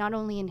 not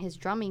only in his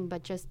drumming,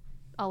 but just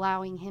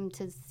allowing him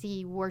to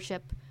see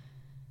worship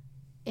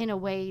in a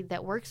way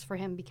that works for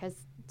him, because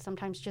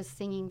sometimes just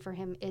singing for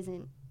him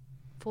isn't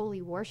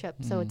fully worship.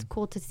 So it's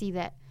cool to see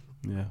that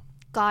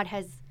God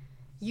has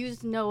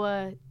used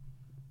Noah,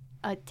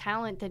 a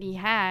talent that he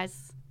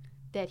has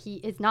that he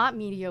is not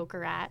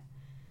mediocre at.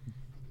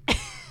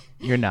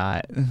 You're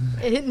not.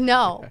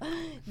 No,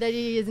 that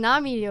he is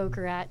not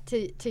mediocre at,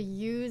 to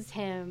use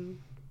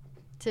him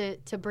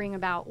to bring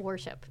about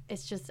worship.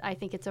 It's just, I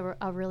think it's a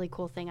really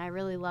cool thing. I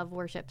really love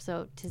worship.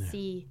 So to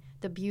see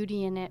the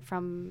beauty in it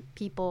from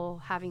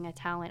people having a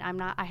talent.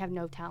 I have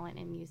no talent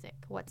in music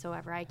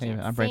whatsoever. I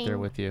can't I'm sing. right there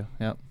with you.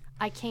 Yep.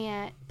 I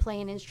can't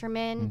play an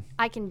instrument.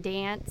 I can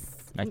dance.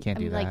 I can't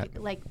do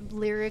that. Like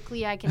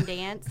lyrically, I can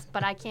dance,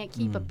 but I can't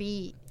keep a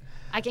beat.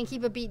 I can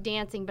keep a beat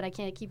dancing, but I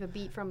can't keep a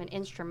beat from an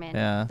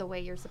instrument the way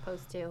you're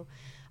supposed to.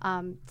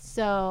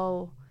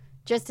 So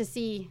just to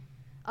see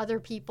other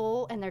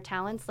people and their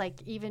talents,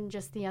 like even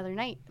just the other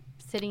night,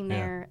 sitting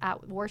there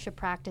at worship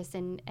practice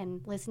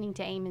and listening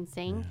to Eamon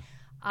sing,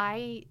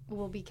 I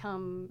will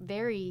become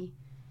very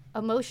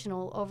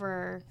emotional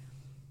over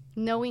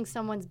knowing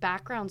someone's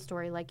background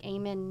story. Like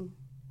Eamon,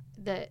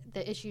 the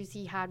issues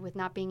he had with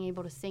not being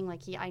able to sing.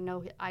 Like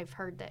I've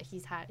heard that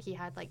he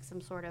had like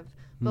some sort of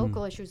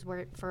vocal issues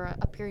where for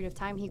a period of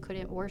time he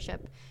couldn't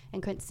worship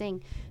and couldn't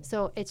sing.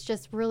 So it's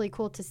just really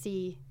cool to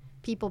see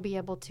people be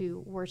able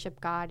to worship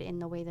God in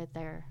the way that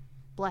they're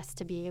blessed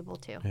to be able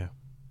to. Yeah.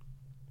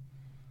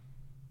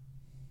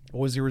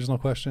 What was the original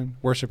question?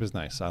 Worship is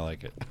nice. I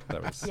like it.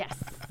 That was. Yes.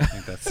 I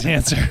think that's the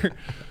answer.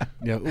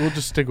 Yeah, we'll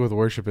just stick with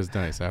worship is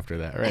nice after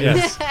that, right?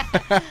 Yes.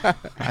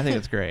 I think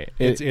it's great.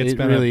 It's it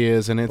been really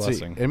is, and it's.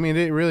 blessing. I mean,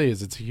 it really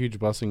is. It's a huge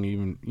blessing,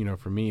 even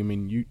for me. I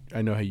mean,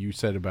 I know how you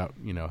said about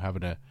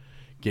having to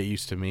get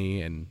used to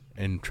me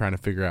and trying to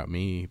figure out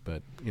me,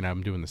 but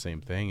I'm doing the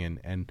same thing,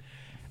 and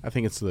I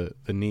think it's the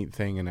neat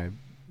thing, and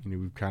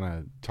we've kind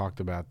of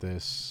talked about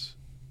this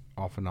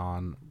off and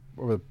on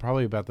over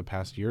probably about the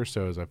past year or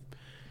so, as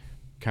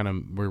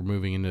we're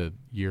moving into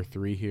year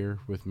 3 here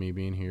with me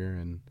being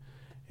here,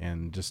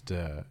 and just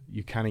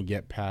you kind of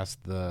get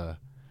past the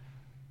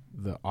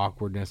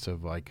awkwardness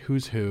of like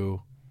who's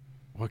who,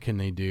 what can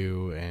they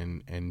do,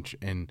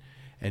 and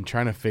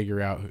trying to figure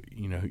out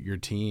your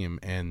team,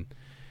 and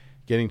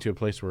getting to a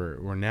place where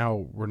we're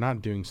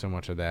not doing so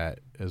much of that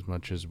as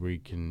much as we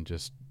can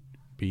just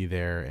be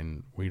there,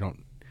 and we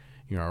don't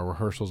our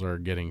rehearsals are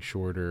getting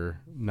shorter,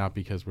 not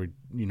because we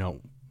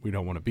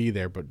don't want to be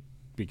there, but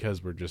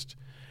because we're just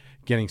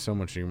getting so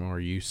much more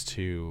used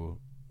to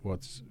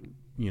what's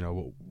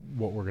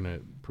what we're gonna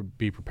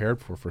be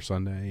prepared for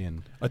Sunday.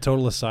 And a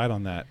total aside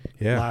on that,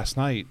 last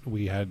night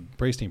we had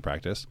praise team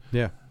practice.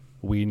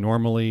 We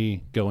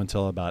normally go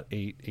until about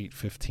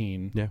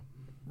 8:15.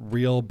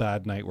 Real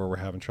bad night where we're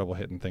having trouble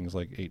hitting things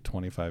like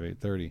 8:25,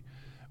 8:30.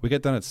 We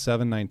get done at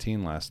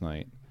 7:19 last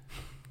night,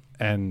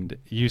 and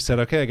you said,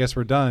 okay, I guess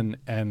we're done.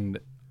 And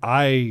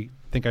I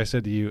think I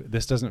said to you,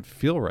 this doesn't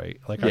feel right.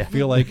 Like I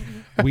feel like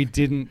we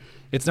didn't.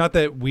 It's not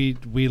that we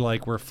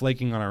like we're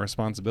flaking on our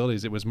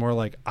responsibilities. It was more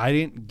like I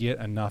didn't get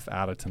enough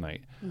out of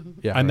tonight.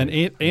 And then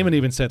Eamon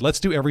even said, let's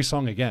do every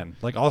song again.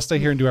 Like I'll stay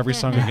here and do every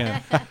song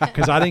again,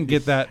 because I didn't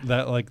get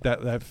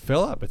that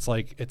fill up. It's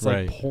like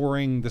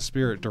pouring the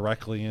Spirit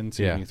directly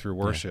into me through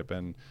worship,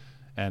 and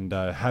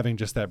having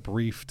just that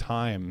brief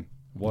time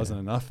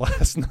wasn't enough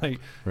last night.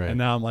 And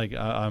now I'm like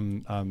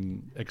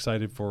I'm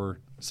excited for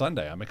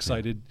Sunday. I'm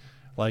excited.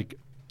 Like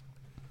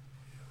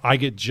I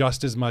get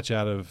just as much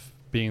out of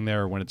being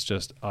there when it's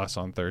just us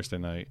on Thursday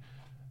night,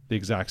 the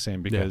exact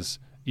same, because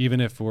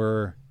even if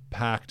we're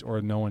packed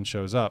or no one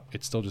shows up,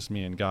 it's still just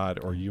me and God,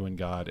 or you and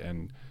God,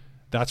 and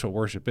that's what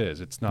worship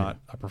is. It's not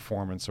a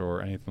performance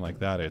or anything like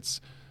that.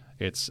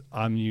 It's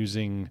I'm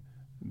using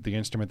the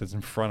instrument that's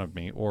in front of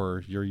me,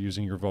 or you're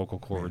using your vocal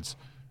cords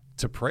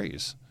to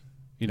praise,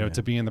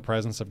 to be in the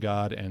presence of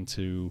God and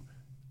to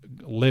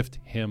lift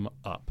Him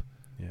up.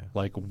 Yeah.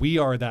 Like, we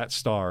are that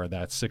star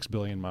that's 6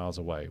 billion miles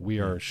away. We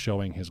are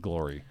showing his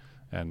glory.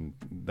 And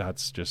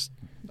that's just,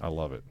 I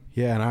love it.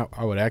 Yeah, and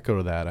I would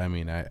echo that. I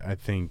mean, I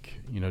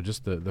think,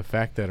 just the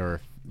fact that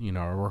our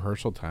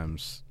rehearsal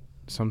times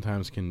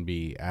sometimes can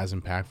be as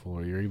impactful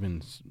or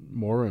even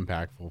more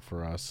impactful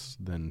for us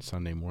than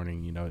Sunday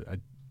morning,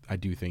 I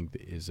do think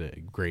is a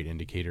great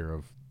indicator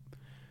of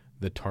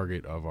the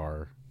target of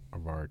our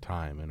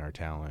time and our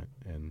talent.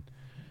 And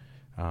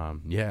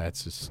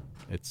it's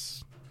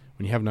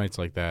when you have nights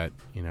like that,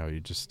 you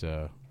just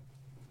it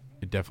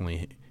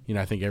definitely,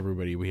 I think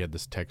we had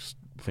this text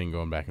thing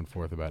going back and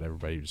forth about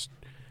everybody just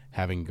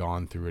having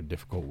gone through a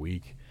difficult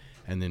week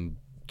and then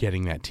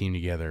getting that team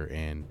together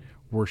and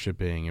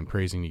worshiping and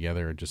praising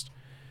together, and just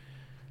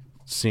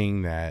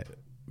seeing that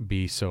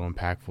be so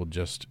impactful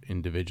just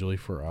individually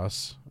for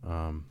us.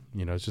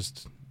 It's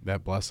just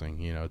that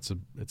blessing.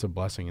 It's a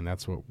blessing, and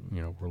that's what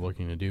we're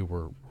looking to do.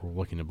 We're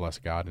looking to bless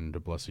God and to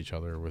bless each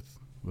other with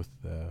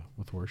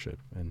worship.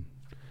 And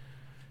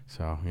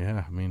so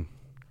I mean,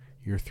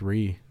 year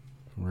 3,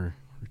 we're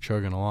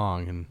chugging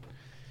along, and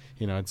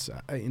it's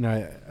I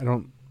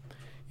don't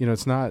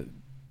it's not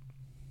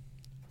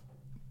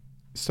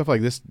stuff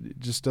like this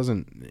just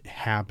doesn't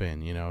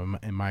happen.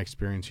 In my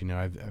experience,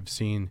 I've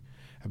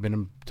been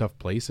in tough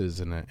places,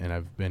 and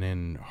I've been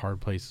in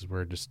hard places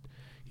where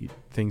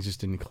things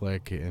just didn't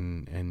click,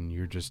 and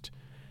you're just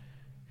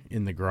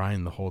in the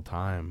grind the whole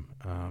time.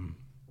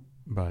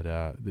 But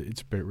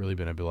it's really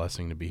been a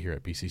blessing to be here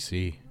at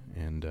BCC,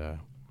 and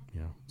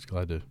it's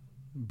glad to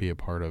be a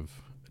part of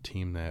a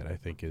team that I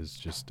think is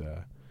just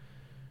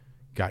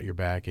got your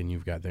back, and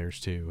you've got theirs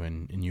too,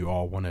 and you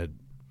all want to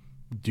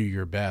do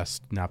your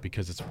best, not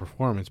because it's a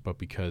performance, but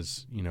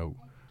because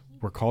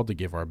we're called to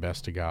give our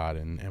best to God,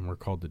 and we're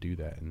called to do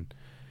that. And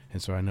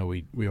so I know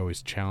we're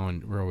always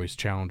challenged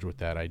with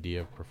that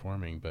idea of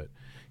performing, but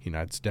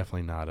it's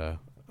definitely not a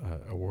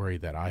worry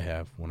that I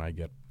have when I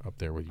get up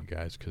there with you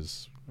guys,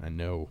 because I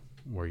know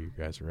where you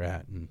guys are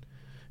at, and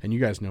you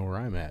guys know where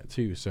I'm at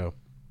too. So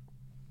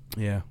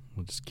we'll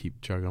just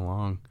keep chugging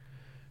along,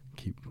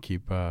 keep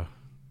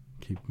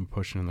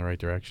pushing in the right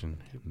direction.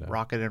 And,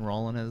 rocking and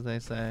rolling, as they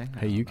say.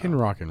 Hey, you can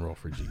rock and roll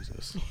for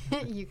Jesus.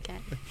 You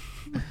can.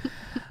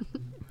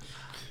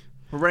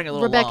 We're running a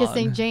little Rebecca long.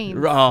 St.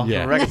 James. Oh,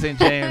 Yeah. Rebecca St.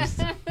 James.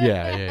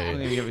 Yeah.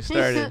 Don't even get me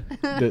started.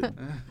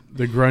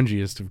 The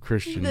grungiest of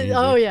Christian music.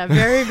 Oh yeah,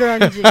 very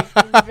grungy.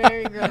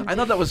 Very grungy. I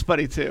thought that was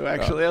funny too.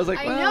 Actually, I was like,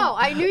 I well, know.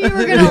 I knew you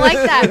were gonna like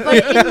that,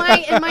 but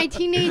in my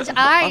teenage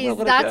eyes, let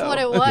it that's go. what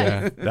it was.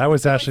 Yeah. That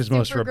was Ashley's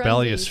most super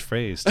rebellious grungy.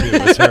 phase, too.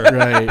 Was her,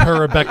 Right. her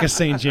Rebecca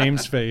St.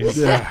 James phase.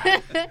 Yeah.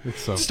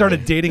 It's so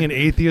Started dating an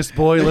atheist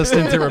boy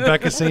listening to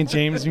Rebecca St.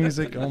 James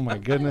music. Oh, my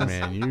goodness.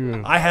 funny. Man,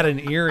 you. I had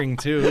an earring,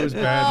 too. It was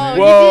bad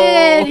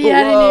Oh, news. you did. He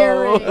had an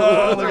earring.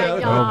 Whoa. Oh my Oh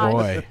gosh.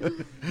 boy.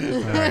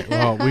 All right.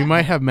 Well, we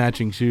might have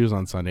matching shoes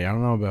on Sunday. I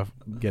don't know about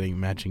getting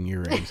matching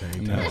earrings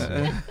anytime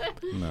soon.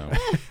 No.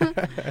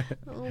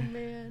 Oh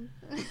man.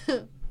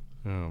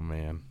 Oh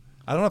man.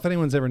 I don't know if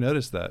anyone's ever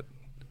noticed that.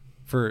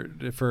 For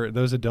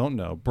those that don't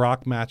know,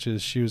 Brock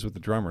matches shoes with the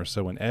drummer.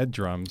 So when Ed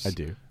drums, I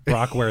do.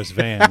 Brock wears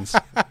Vans.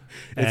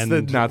 It's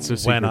the not so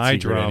secret when I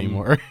secret drum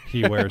anymore.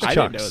 he wears I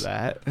Chucks. didn't know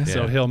that.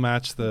 So Yeah. he'll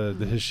match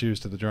his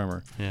shoes to the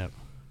drummer. Yeah.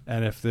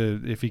 And if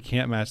he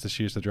can't match the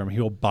shoes to the drummer,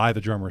 he'll buy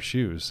the drummer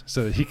shoes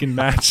so that he can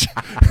match.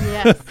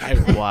 Yes.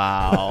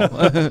 Wow.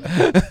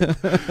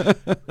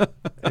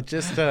 It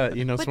just it's But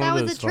one that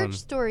of was those a church fun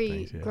story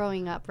things, yeah.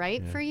 growing up,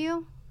 right? Yeah. For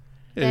you?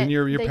 And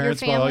your That your parents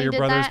saw family your did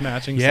brothers that?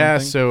 matching Yeah,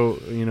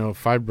 something? so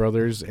 5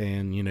 brothers,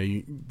 and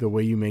the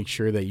way you make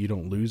sure that you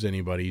don't lose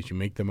anybody is you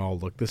make them all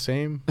look the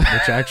same,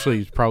 which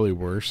actually is probably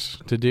worse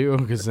to do,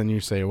 because then you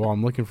say, well,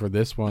 I'm looking for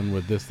this one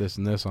with this,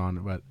 and this on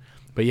it.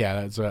 But yeah,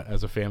 as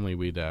a family,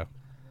 we'd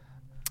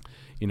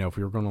if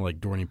we were going to like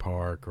Dorney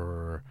Park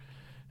or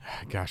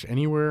gosh,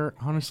 anywhere,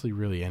 honestly,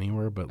 really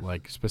anywhere, but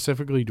like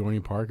specifically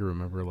Dorney Park, I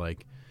remember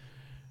like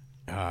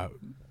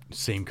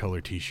same color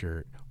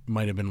T-shirt.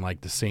 Might have been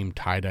like the same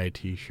tie-dye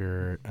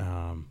T-shirt.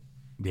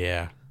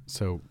 Yeah.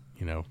 So,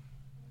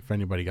 if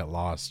anybody got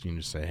lost, you can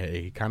just say,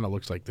 hey, he kind of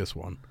looks like this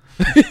one.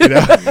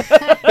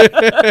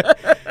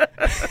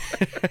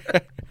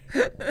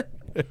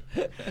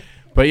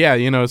 But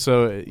yeah,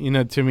 so,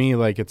 to me,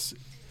 like it's,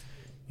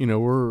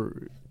 we're,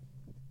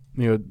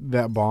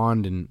 that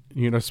bond, and,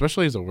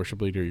 especially as a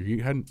worship leader,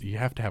 you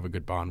have to have a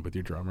good bond with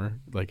your drummer.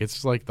 Like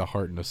it's like the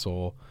heart and the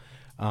soul.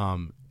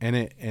 And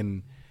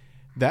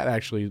that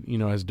actually,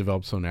 has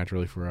developed so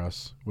naturally for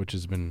us, which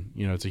has been,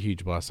 it's a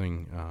huge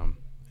blessing.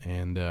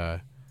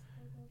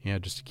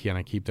 Just to kind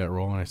of keep that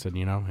rolling. I said,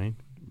 hey,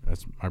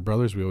 that's my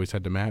brothers. We always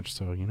had to match.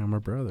 So, my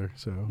brother.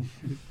 So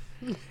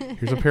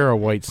here's a pair of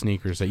white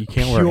sneakers that you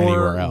can't wear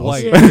anywhere else.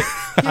 White. Yeah.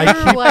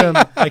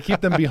 I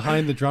keep them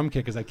behind the drum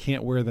kit because I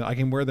can't wear them. I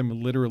can wear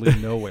them literally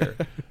nowhere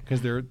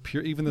because they're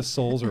pure. Even the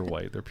soles are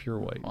white. They're pure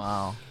white.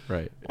 Wow.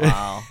 Right.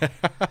 Wow.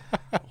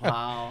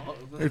 Wow.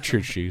 They're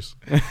church shoes.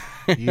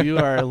 You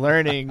are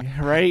learning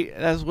right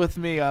as with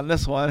me on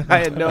this one. I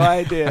had no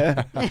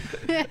idea.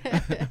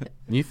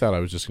 You thought I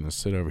was just going to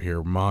sit over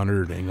here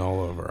monitoring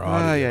all of our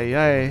Ay, audio.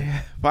 ay,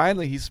 ay.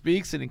 Finally, he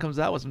speaks and he comes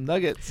out with some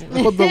nuggets.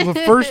 Well, the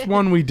first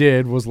one we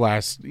did was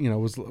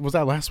was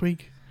that last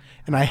week?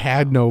 And I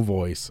had no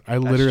voice. I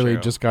literally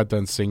true. just got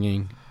done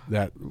singing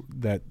that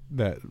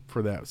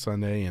for that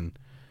Sunday, and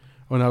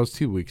that was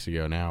 2 weeks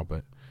ago now,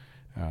 but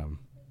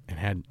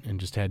and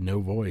just had no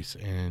voice,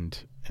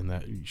 and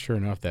that sure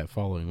enough that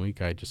following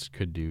week I just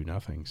could do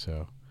nothing.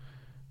 So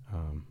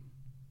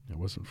it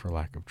wasn't for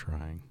lack of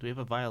trying. Do we have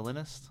a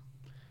violinist?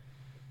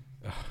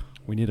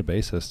 We need a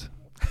bassist.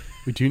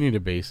 We do need a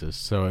bassist.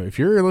 So if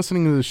you're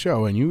listening to the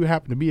show and you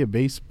happen to be a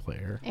bass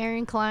player,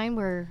 Aaron Klein,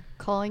 we're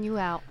calling you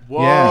out.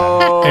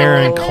 Whoa.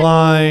 Aaron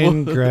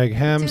Klein, Greg stage.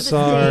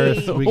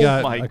 Hemsarth. We Oh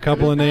got my a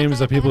couple of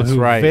names of people That's who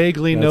right.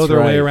 vaguely know That's their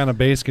way right. around a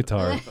bass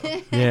guitar.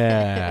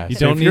 yeah, You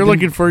so don't if you're need to-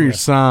 looking for your yeah.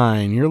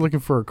 sign, you're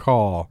looking for a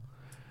call.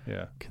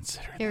 Yeah.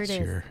 Consider Here this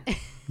it is.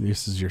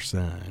 this is your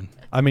sign.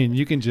 I mean,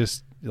 you can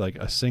just like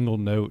a single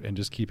note and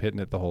just keep hitting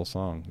it the whole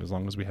song. As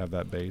long as we have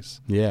that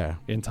bass Yeah.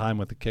 in time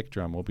with the kick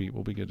drum, we'll be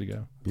good to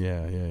go.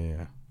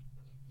 Yeah.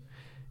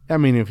 I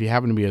mean, if you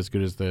happen to be as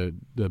good as the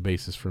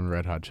bassist from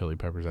Red Hot Chili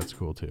Peppers, that's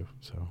cool too.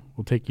 So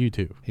we'll take you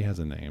too. He has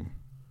a name.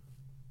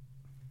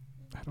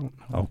 I don't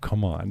know. Oh,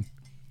 come on.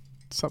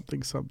 Something.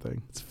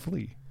 It's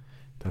Flea.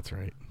 That's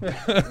right.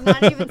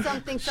 Not even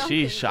something.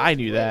 Sheesh, I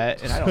knew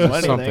that, and I don't know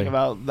anything Something.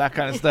 about that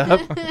kind of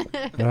stuff.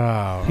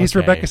 Oh, He's okay.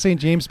 Rebecca St.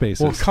 James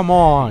bassist. Well, come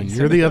on.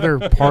 You're the other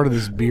part of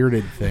this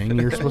bearded thing.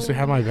 You're supposed to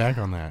have my back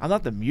on that. I'm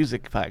not the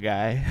music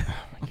guy. Oh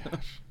my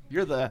gosh.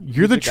 You're the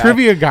You're the music guy.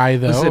 trivia guy,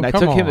 though. Listen, I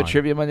Come took him to on.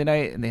 trivia Monday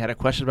night, and they had a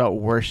question about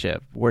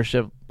worship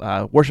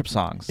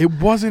songs. It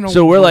wasn't a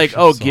So we're like,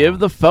 worship song. give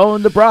the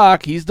phone to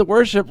Brock. He's the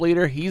worship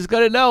leader. He's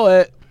gonna know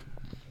it.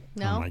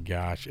 No. Oh my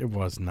gosh, it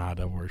was not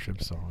a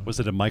worship song. Was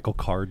it a Michael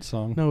Card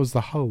song? No, it was the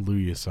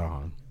Hallelujah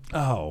song.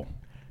 Oh.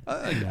 Now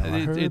I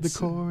heard the it's-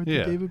 chord yeah.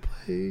 that David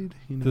played.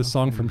 The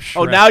song from Shrek.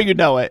 Oh, now you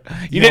know it.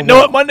 You know didn't know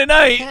what? it Monday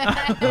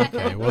night.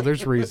 Okay, well,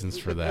 there's reasons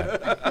for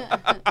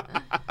that.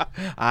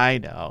 I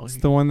know. It's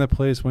the one that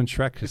plays when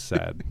Shrek is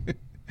sad.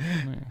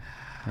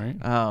 Right?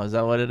 Oh, is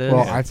that what it is?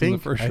 Well, Yeah, I it's in the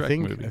think first I Shrek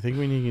think movie. I think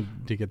we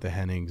need to get the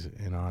Hennigs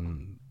in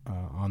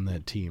on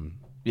that team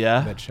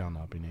yeah. that shall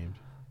not be named.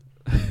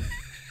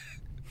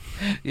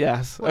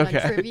 Yes. What, okay.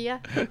 like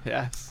trivia?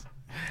 Yes.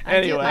 I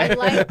Anyway.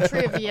 like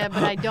trivia,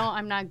 but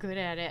I'm not good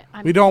at it.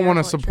 We don't want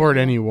to terrible at support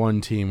trivia. any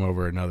one team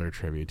over another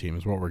trivia team.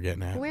 Is what we're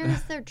getting at. Where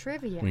is their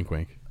trivia? Wink,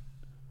 wink.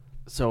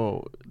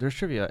 So there's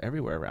trivia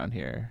everywhere around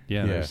here.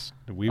 Yeah, Yeah. there's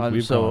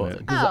we've So- gone it.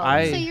 Because Oh,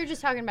 I- so you're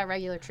just talking about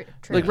regular trivia.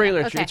 Like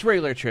regular, Okay. it's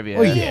regular trivia.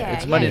 Oh, yeah,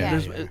 it's yeah, Monday. yeah,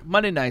 there's yeah.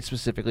 Monday night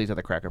specifically is at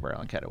the Cracker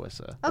Barrel in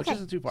Catawissa, which Okay.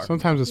 isn't too far.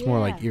 Sometimes it's more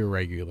like Yeah.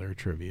 irregular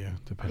trivia,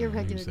 depending on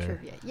Irregular who's there.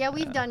 trivia. Yeah,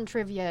 we've done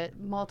trivia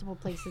multiple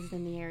places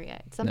in the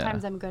area.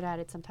 Sometimes I'm good at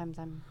it. Sometimes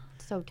I'm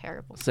so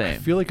terrible. I Same.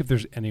 feel like if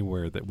there's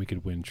anywhere that we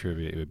could win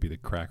trivia, it would be the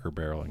Cracker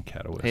Barrel in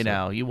Catawissa. Hey,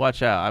 now you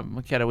watch out. I'm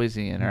a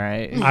Catawissian, all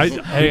right.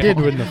 I did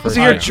win the first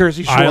So you're round.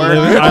 Jersey Shore. I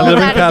live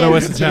in Catawissa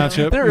Catawissa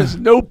Township. There is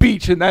no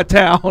beach in that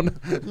town.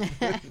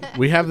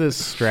 We have this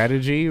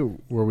strategy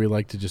where we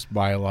like to just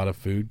buy a lot of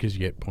food because you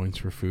get points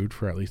for food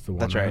for at least the one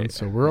That's round. right.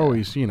 So we're Yeah.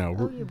 always,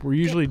 you we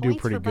usually get do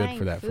points pretty for good buying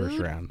for that first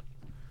food? round.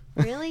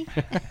 Really?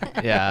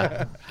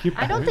 Yeah.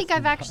 I don't think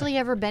I've actually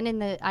ever been in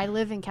the. I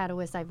live in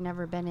Catawissa. I've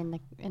never been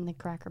in the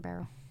Cracker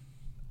Barrel.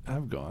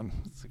 I've gone.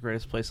 It's the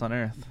greatest place on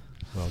earth.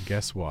 Well,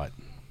 guess what?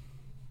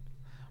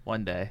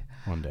 One day.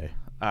 One day.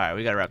 All right,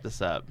 we got to wrap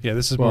this up. Yeah,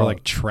 this is Well, more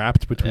like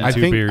trapped between I two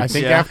think beards. I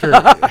think Yeah. after.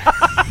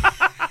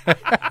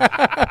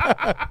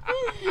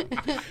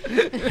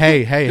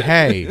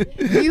 hey!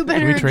 You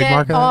better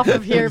trademark get that? off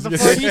of here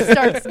before he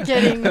starts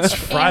getting. It's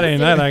Friday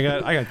night.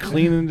 I got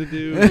cleaning to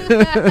do.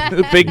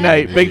 Big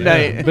night. Big Yeah,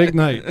 night. Big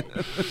night.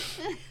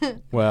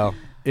 Well,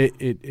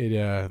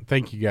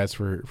 thank you guys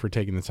for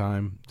taking the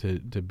time to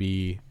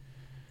be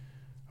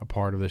a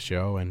part of the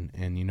show, and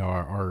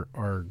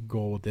our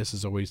goal with this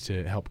is always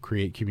to help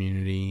create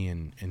community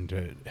and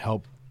to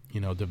help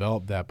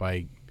develop that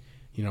by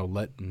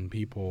letting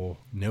people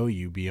know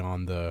you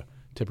beyond the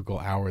typical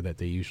hour that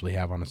they usually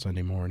have on a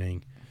Sunday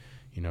morning.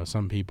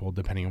 Some people,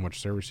 depending on which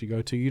service you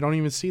go to, you don't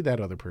even see that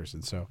other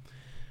person. So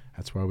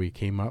that's why we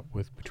came up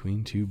with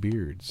Between Two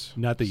Beards.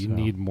 Not that you So-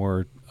 need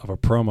more of a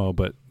promo,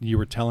 but you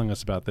were telling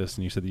us about this,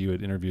 and you said that you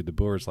had interviewed the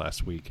Boers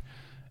last week,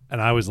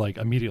 and I was like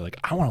immediately like,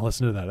 I want to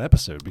listen to that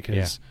episode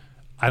because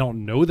I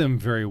don't know them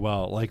very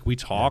well. Like we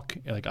talk,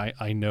 like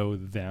I know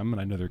them and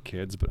I know their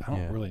kids, but I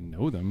don't Yeah. really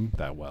know them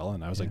that well.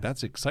 And I was like,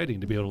 that's exciting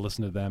to be able to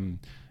listen to them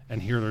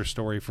and hear their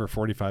story for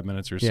 45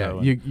 minutes or Yeah,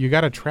 so. you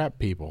got to trap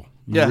people.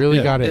 You Yeah. really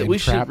Yeah. got to We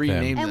should entrap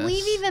rename them. And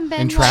this. we've even been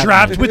Entrapment.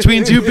 Trapped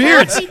between two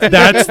beards.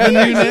 That's the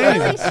new We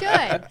name. really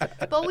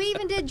should. But we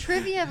even did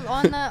trivia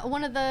on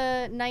one of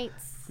the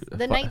nights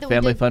the night that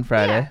Family we did Fun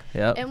Friday.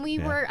 Yeah. Yep. And we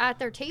Yeah. were at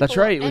their table. That's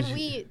right, it And was-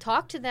 we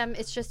talked to them.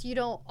 It's just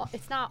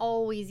it's not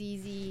always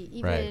easy,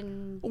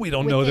 even. We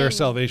don't know their within-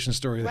 salvation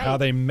story, how Right.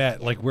 they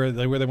met, like where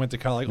they went to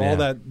college, like all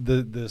Yeah.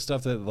 that, the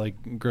stuff that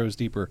like grows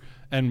deeper.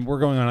 And we're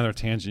going on another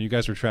tangent. You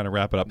guys were trying to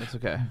wrap it up. That's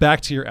okay.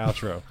 Back to your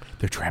outro.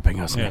 They're trapping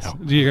us Yes. now.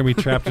 You're gonna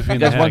be trapped between You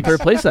guys the won hags. third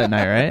place that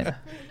night, right?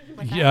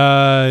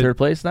 Yeah, Third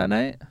place that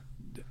night?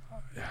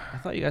 I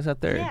thought you guys got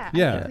third. Yeah,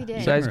 yeah. I think we did.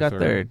 You guys got Or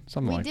third.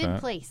 something We like did that.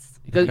 place.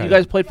 You Okay.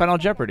 guys played Final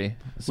Jeopardy.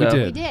 So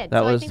did. We did. That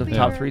So I was think the we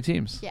top were- 3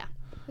 teams. Yeah.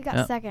 We got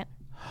Yeah. second.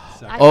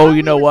 I Oh, thought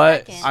you know we were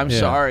what? second, I'm Yeah.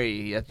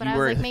 sorry. Yes, but you I was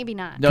were. like, maybe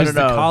not. No, Because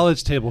no, the no.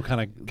 college table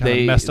kind of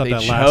They messed up they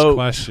that last choked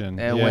question.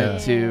 and yeah.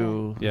 went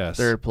to Yes.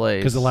 third place.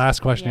 Because the last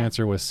question Yeah.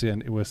 answer was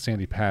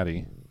Sandy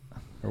Patty,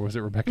 or was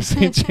it Rebecca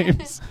St.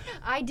 James?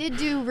 I did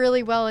do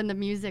really well in the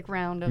music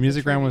round. Of the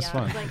Music round was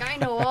trivia. fun. Like I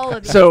know all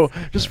of these. So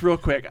just real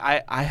quick,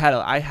 I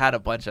had a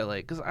bunch of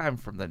like, because I'm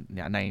from the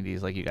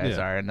 90s like you guys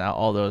Yeah. are, and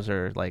all those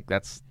are like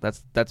that's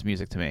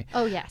music to me.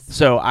 Oh yes.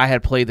 So I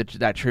had played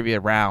that trivia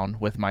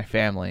round with my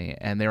family,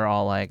 and they were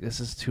all like,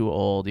 "This is too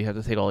old. You have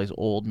to take all these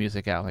old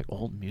music out." I'm like,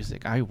 old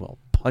music? I will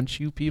punch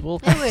you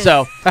people. It was-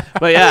 So,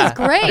 but yeah, was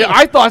great. Yeah,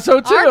 I thought so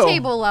too. Our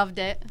table loved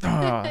it.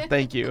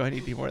 Thank you. I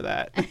need to do more of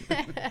that.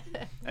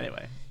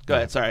 Anyway, go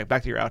ahead. Sorry,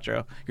 back to your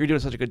outro. You're doing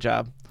such a good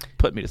job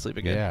putting me to sleep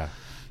again. Yeah.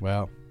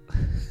 Well,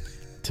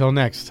 till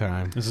next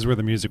time. This is where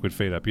the music would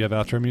fade up. You have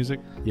outro music?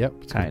 Yep.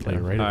 It's going to Kind play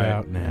of. right All right.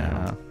 about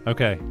now. Yeah.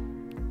 Okay.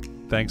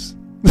 Thanks.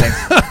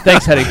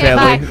 Thanks, Hennig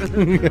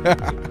Okay, family.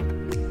 bye.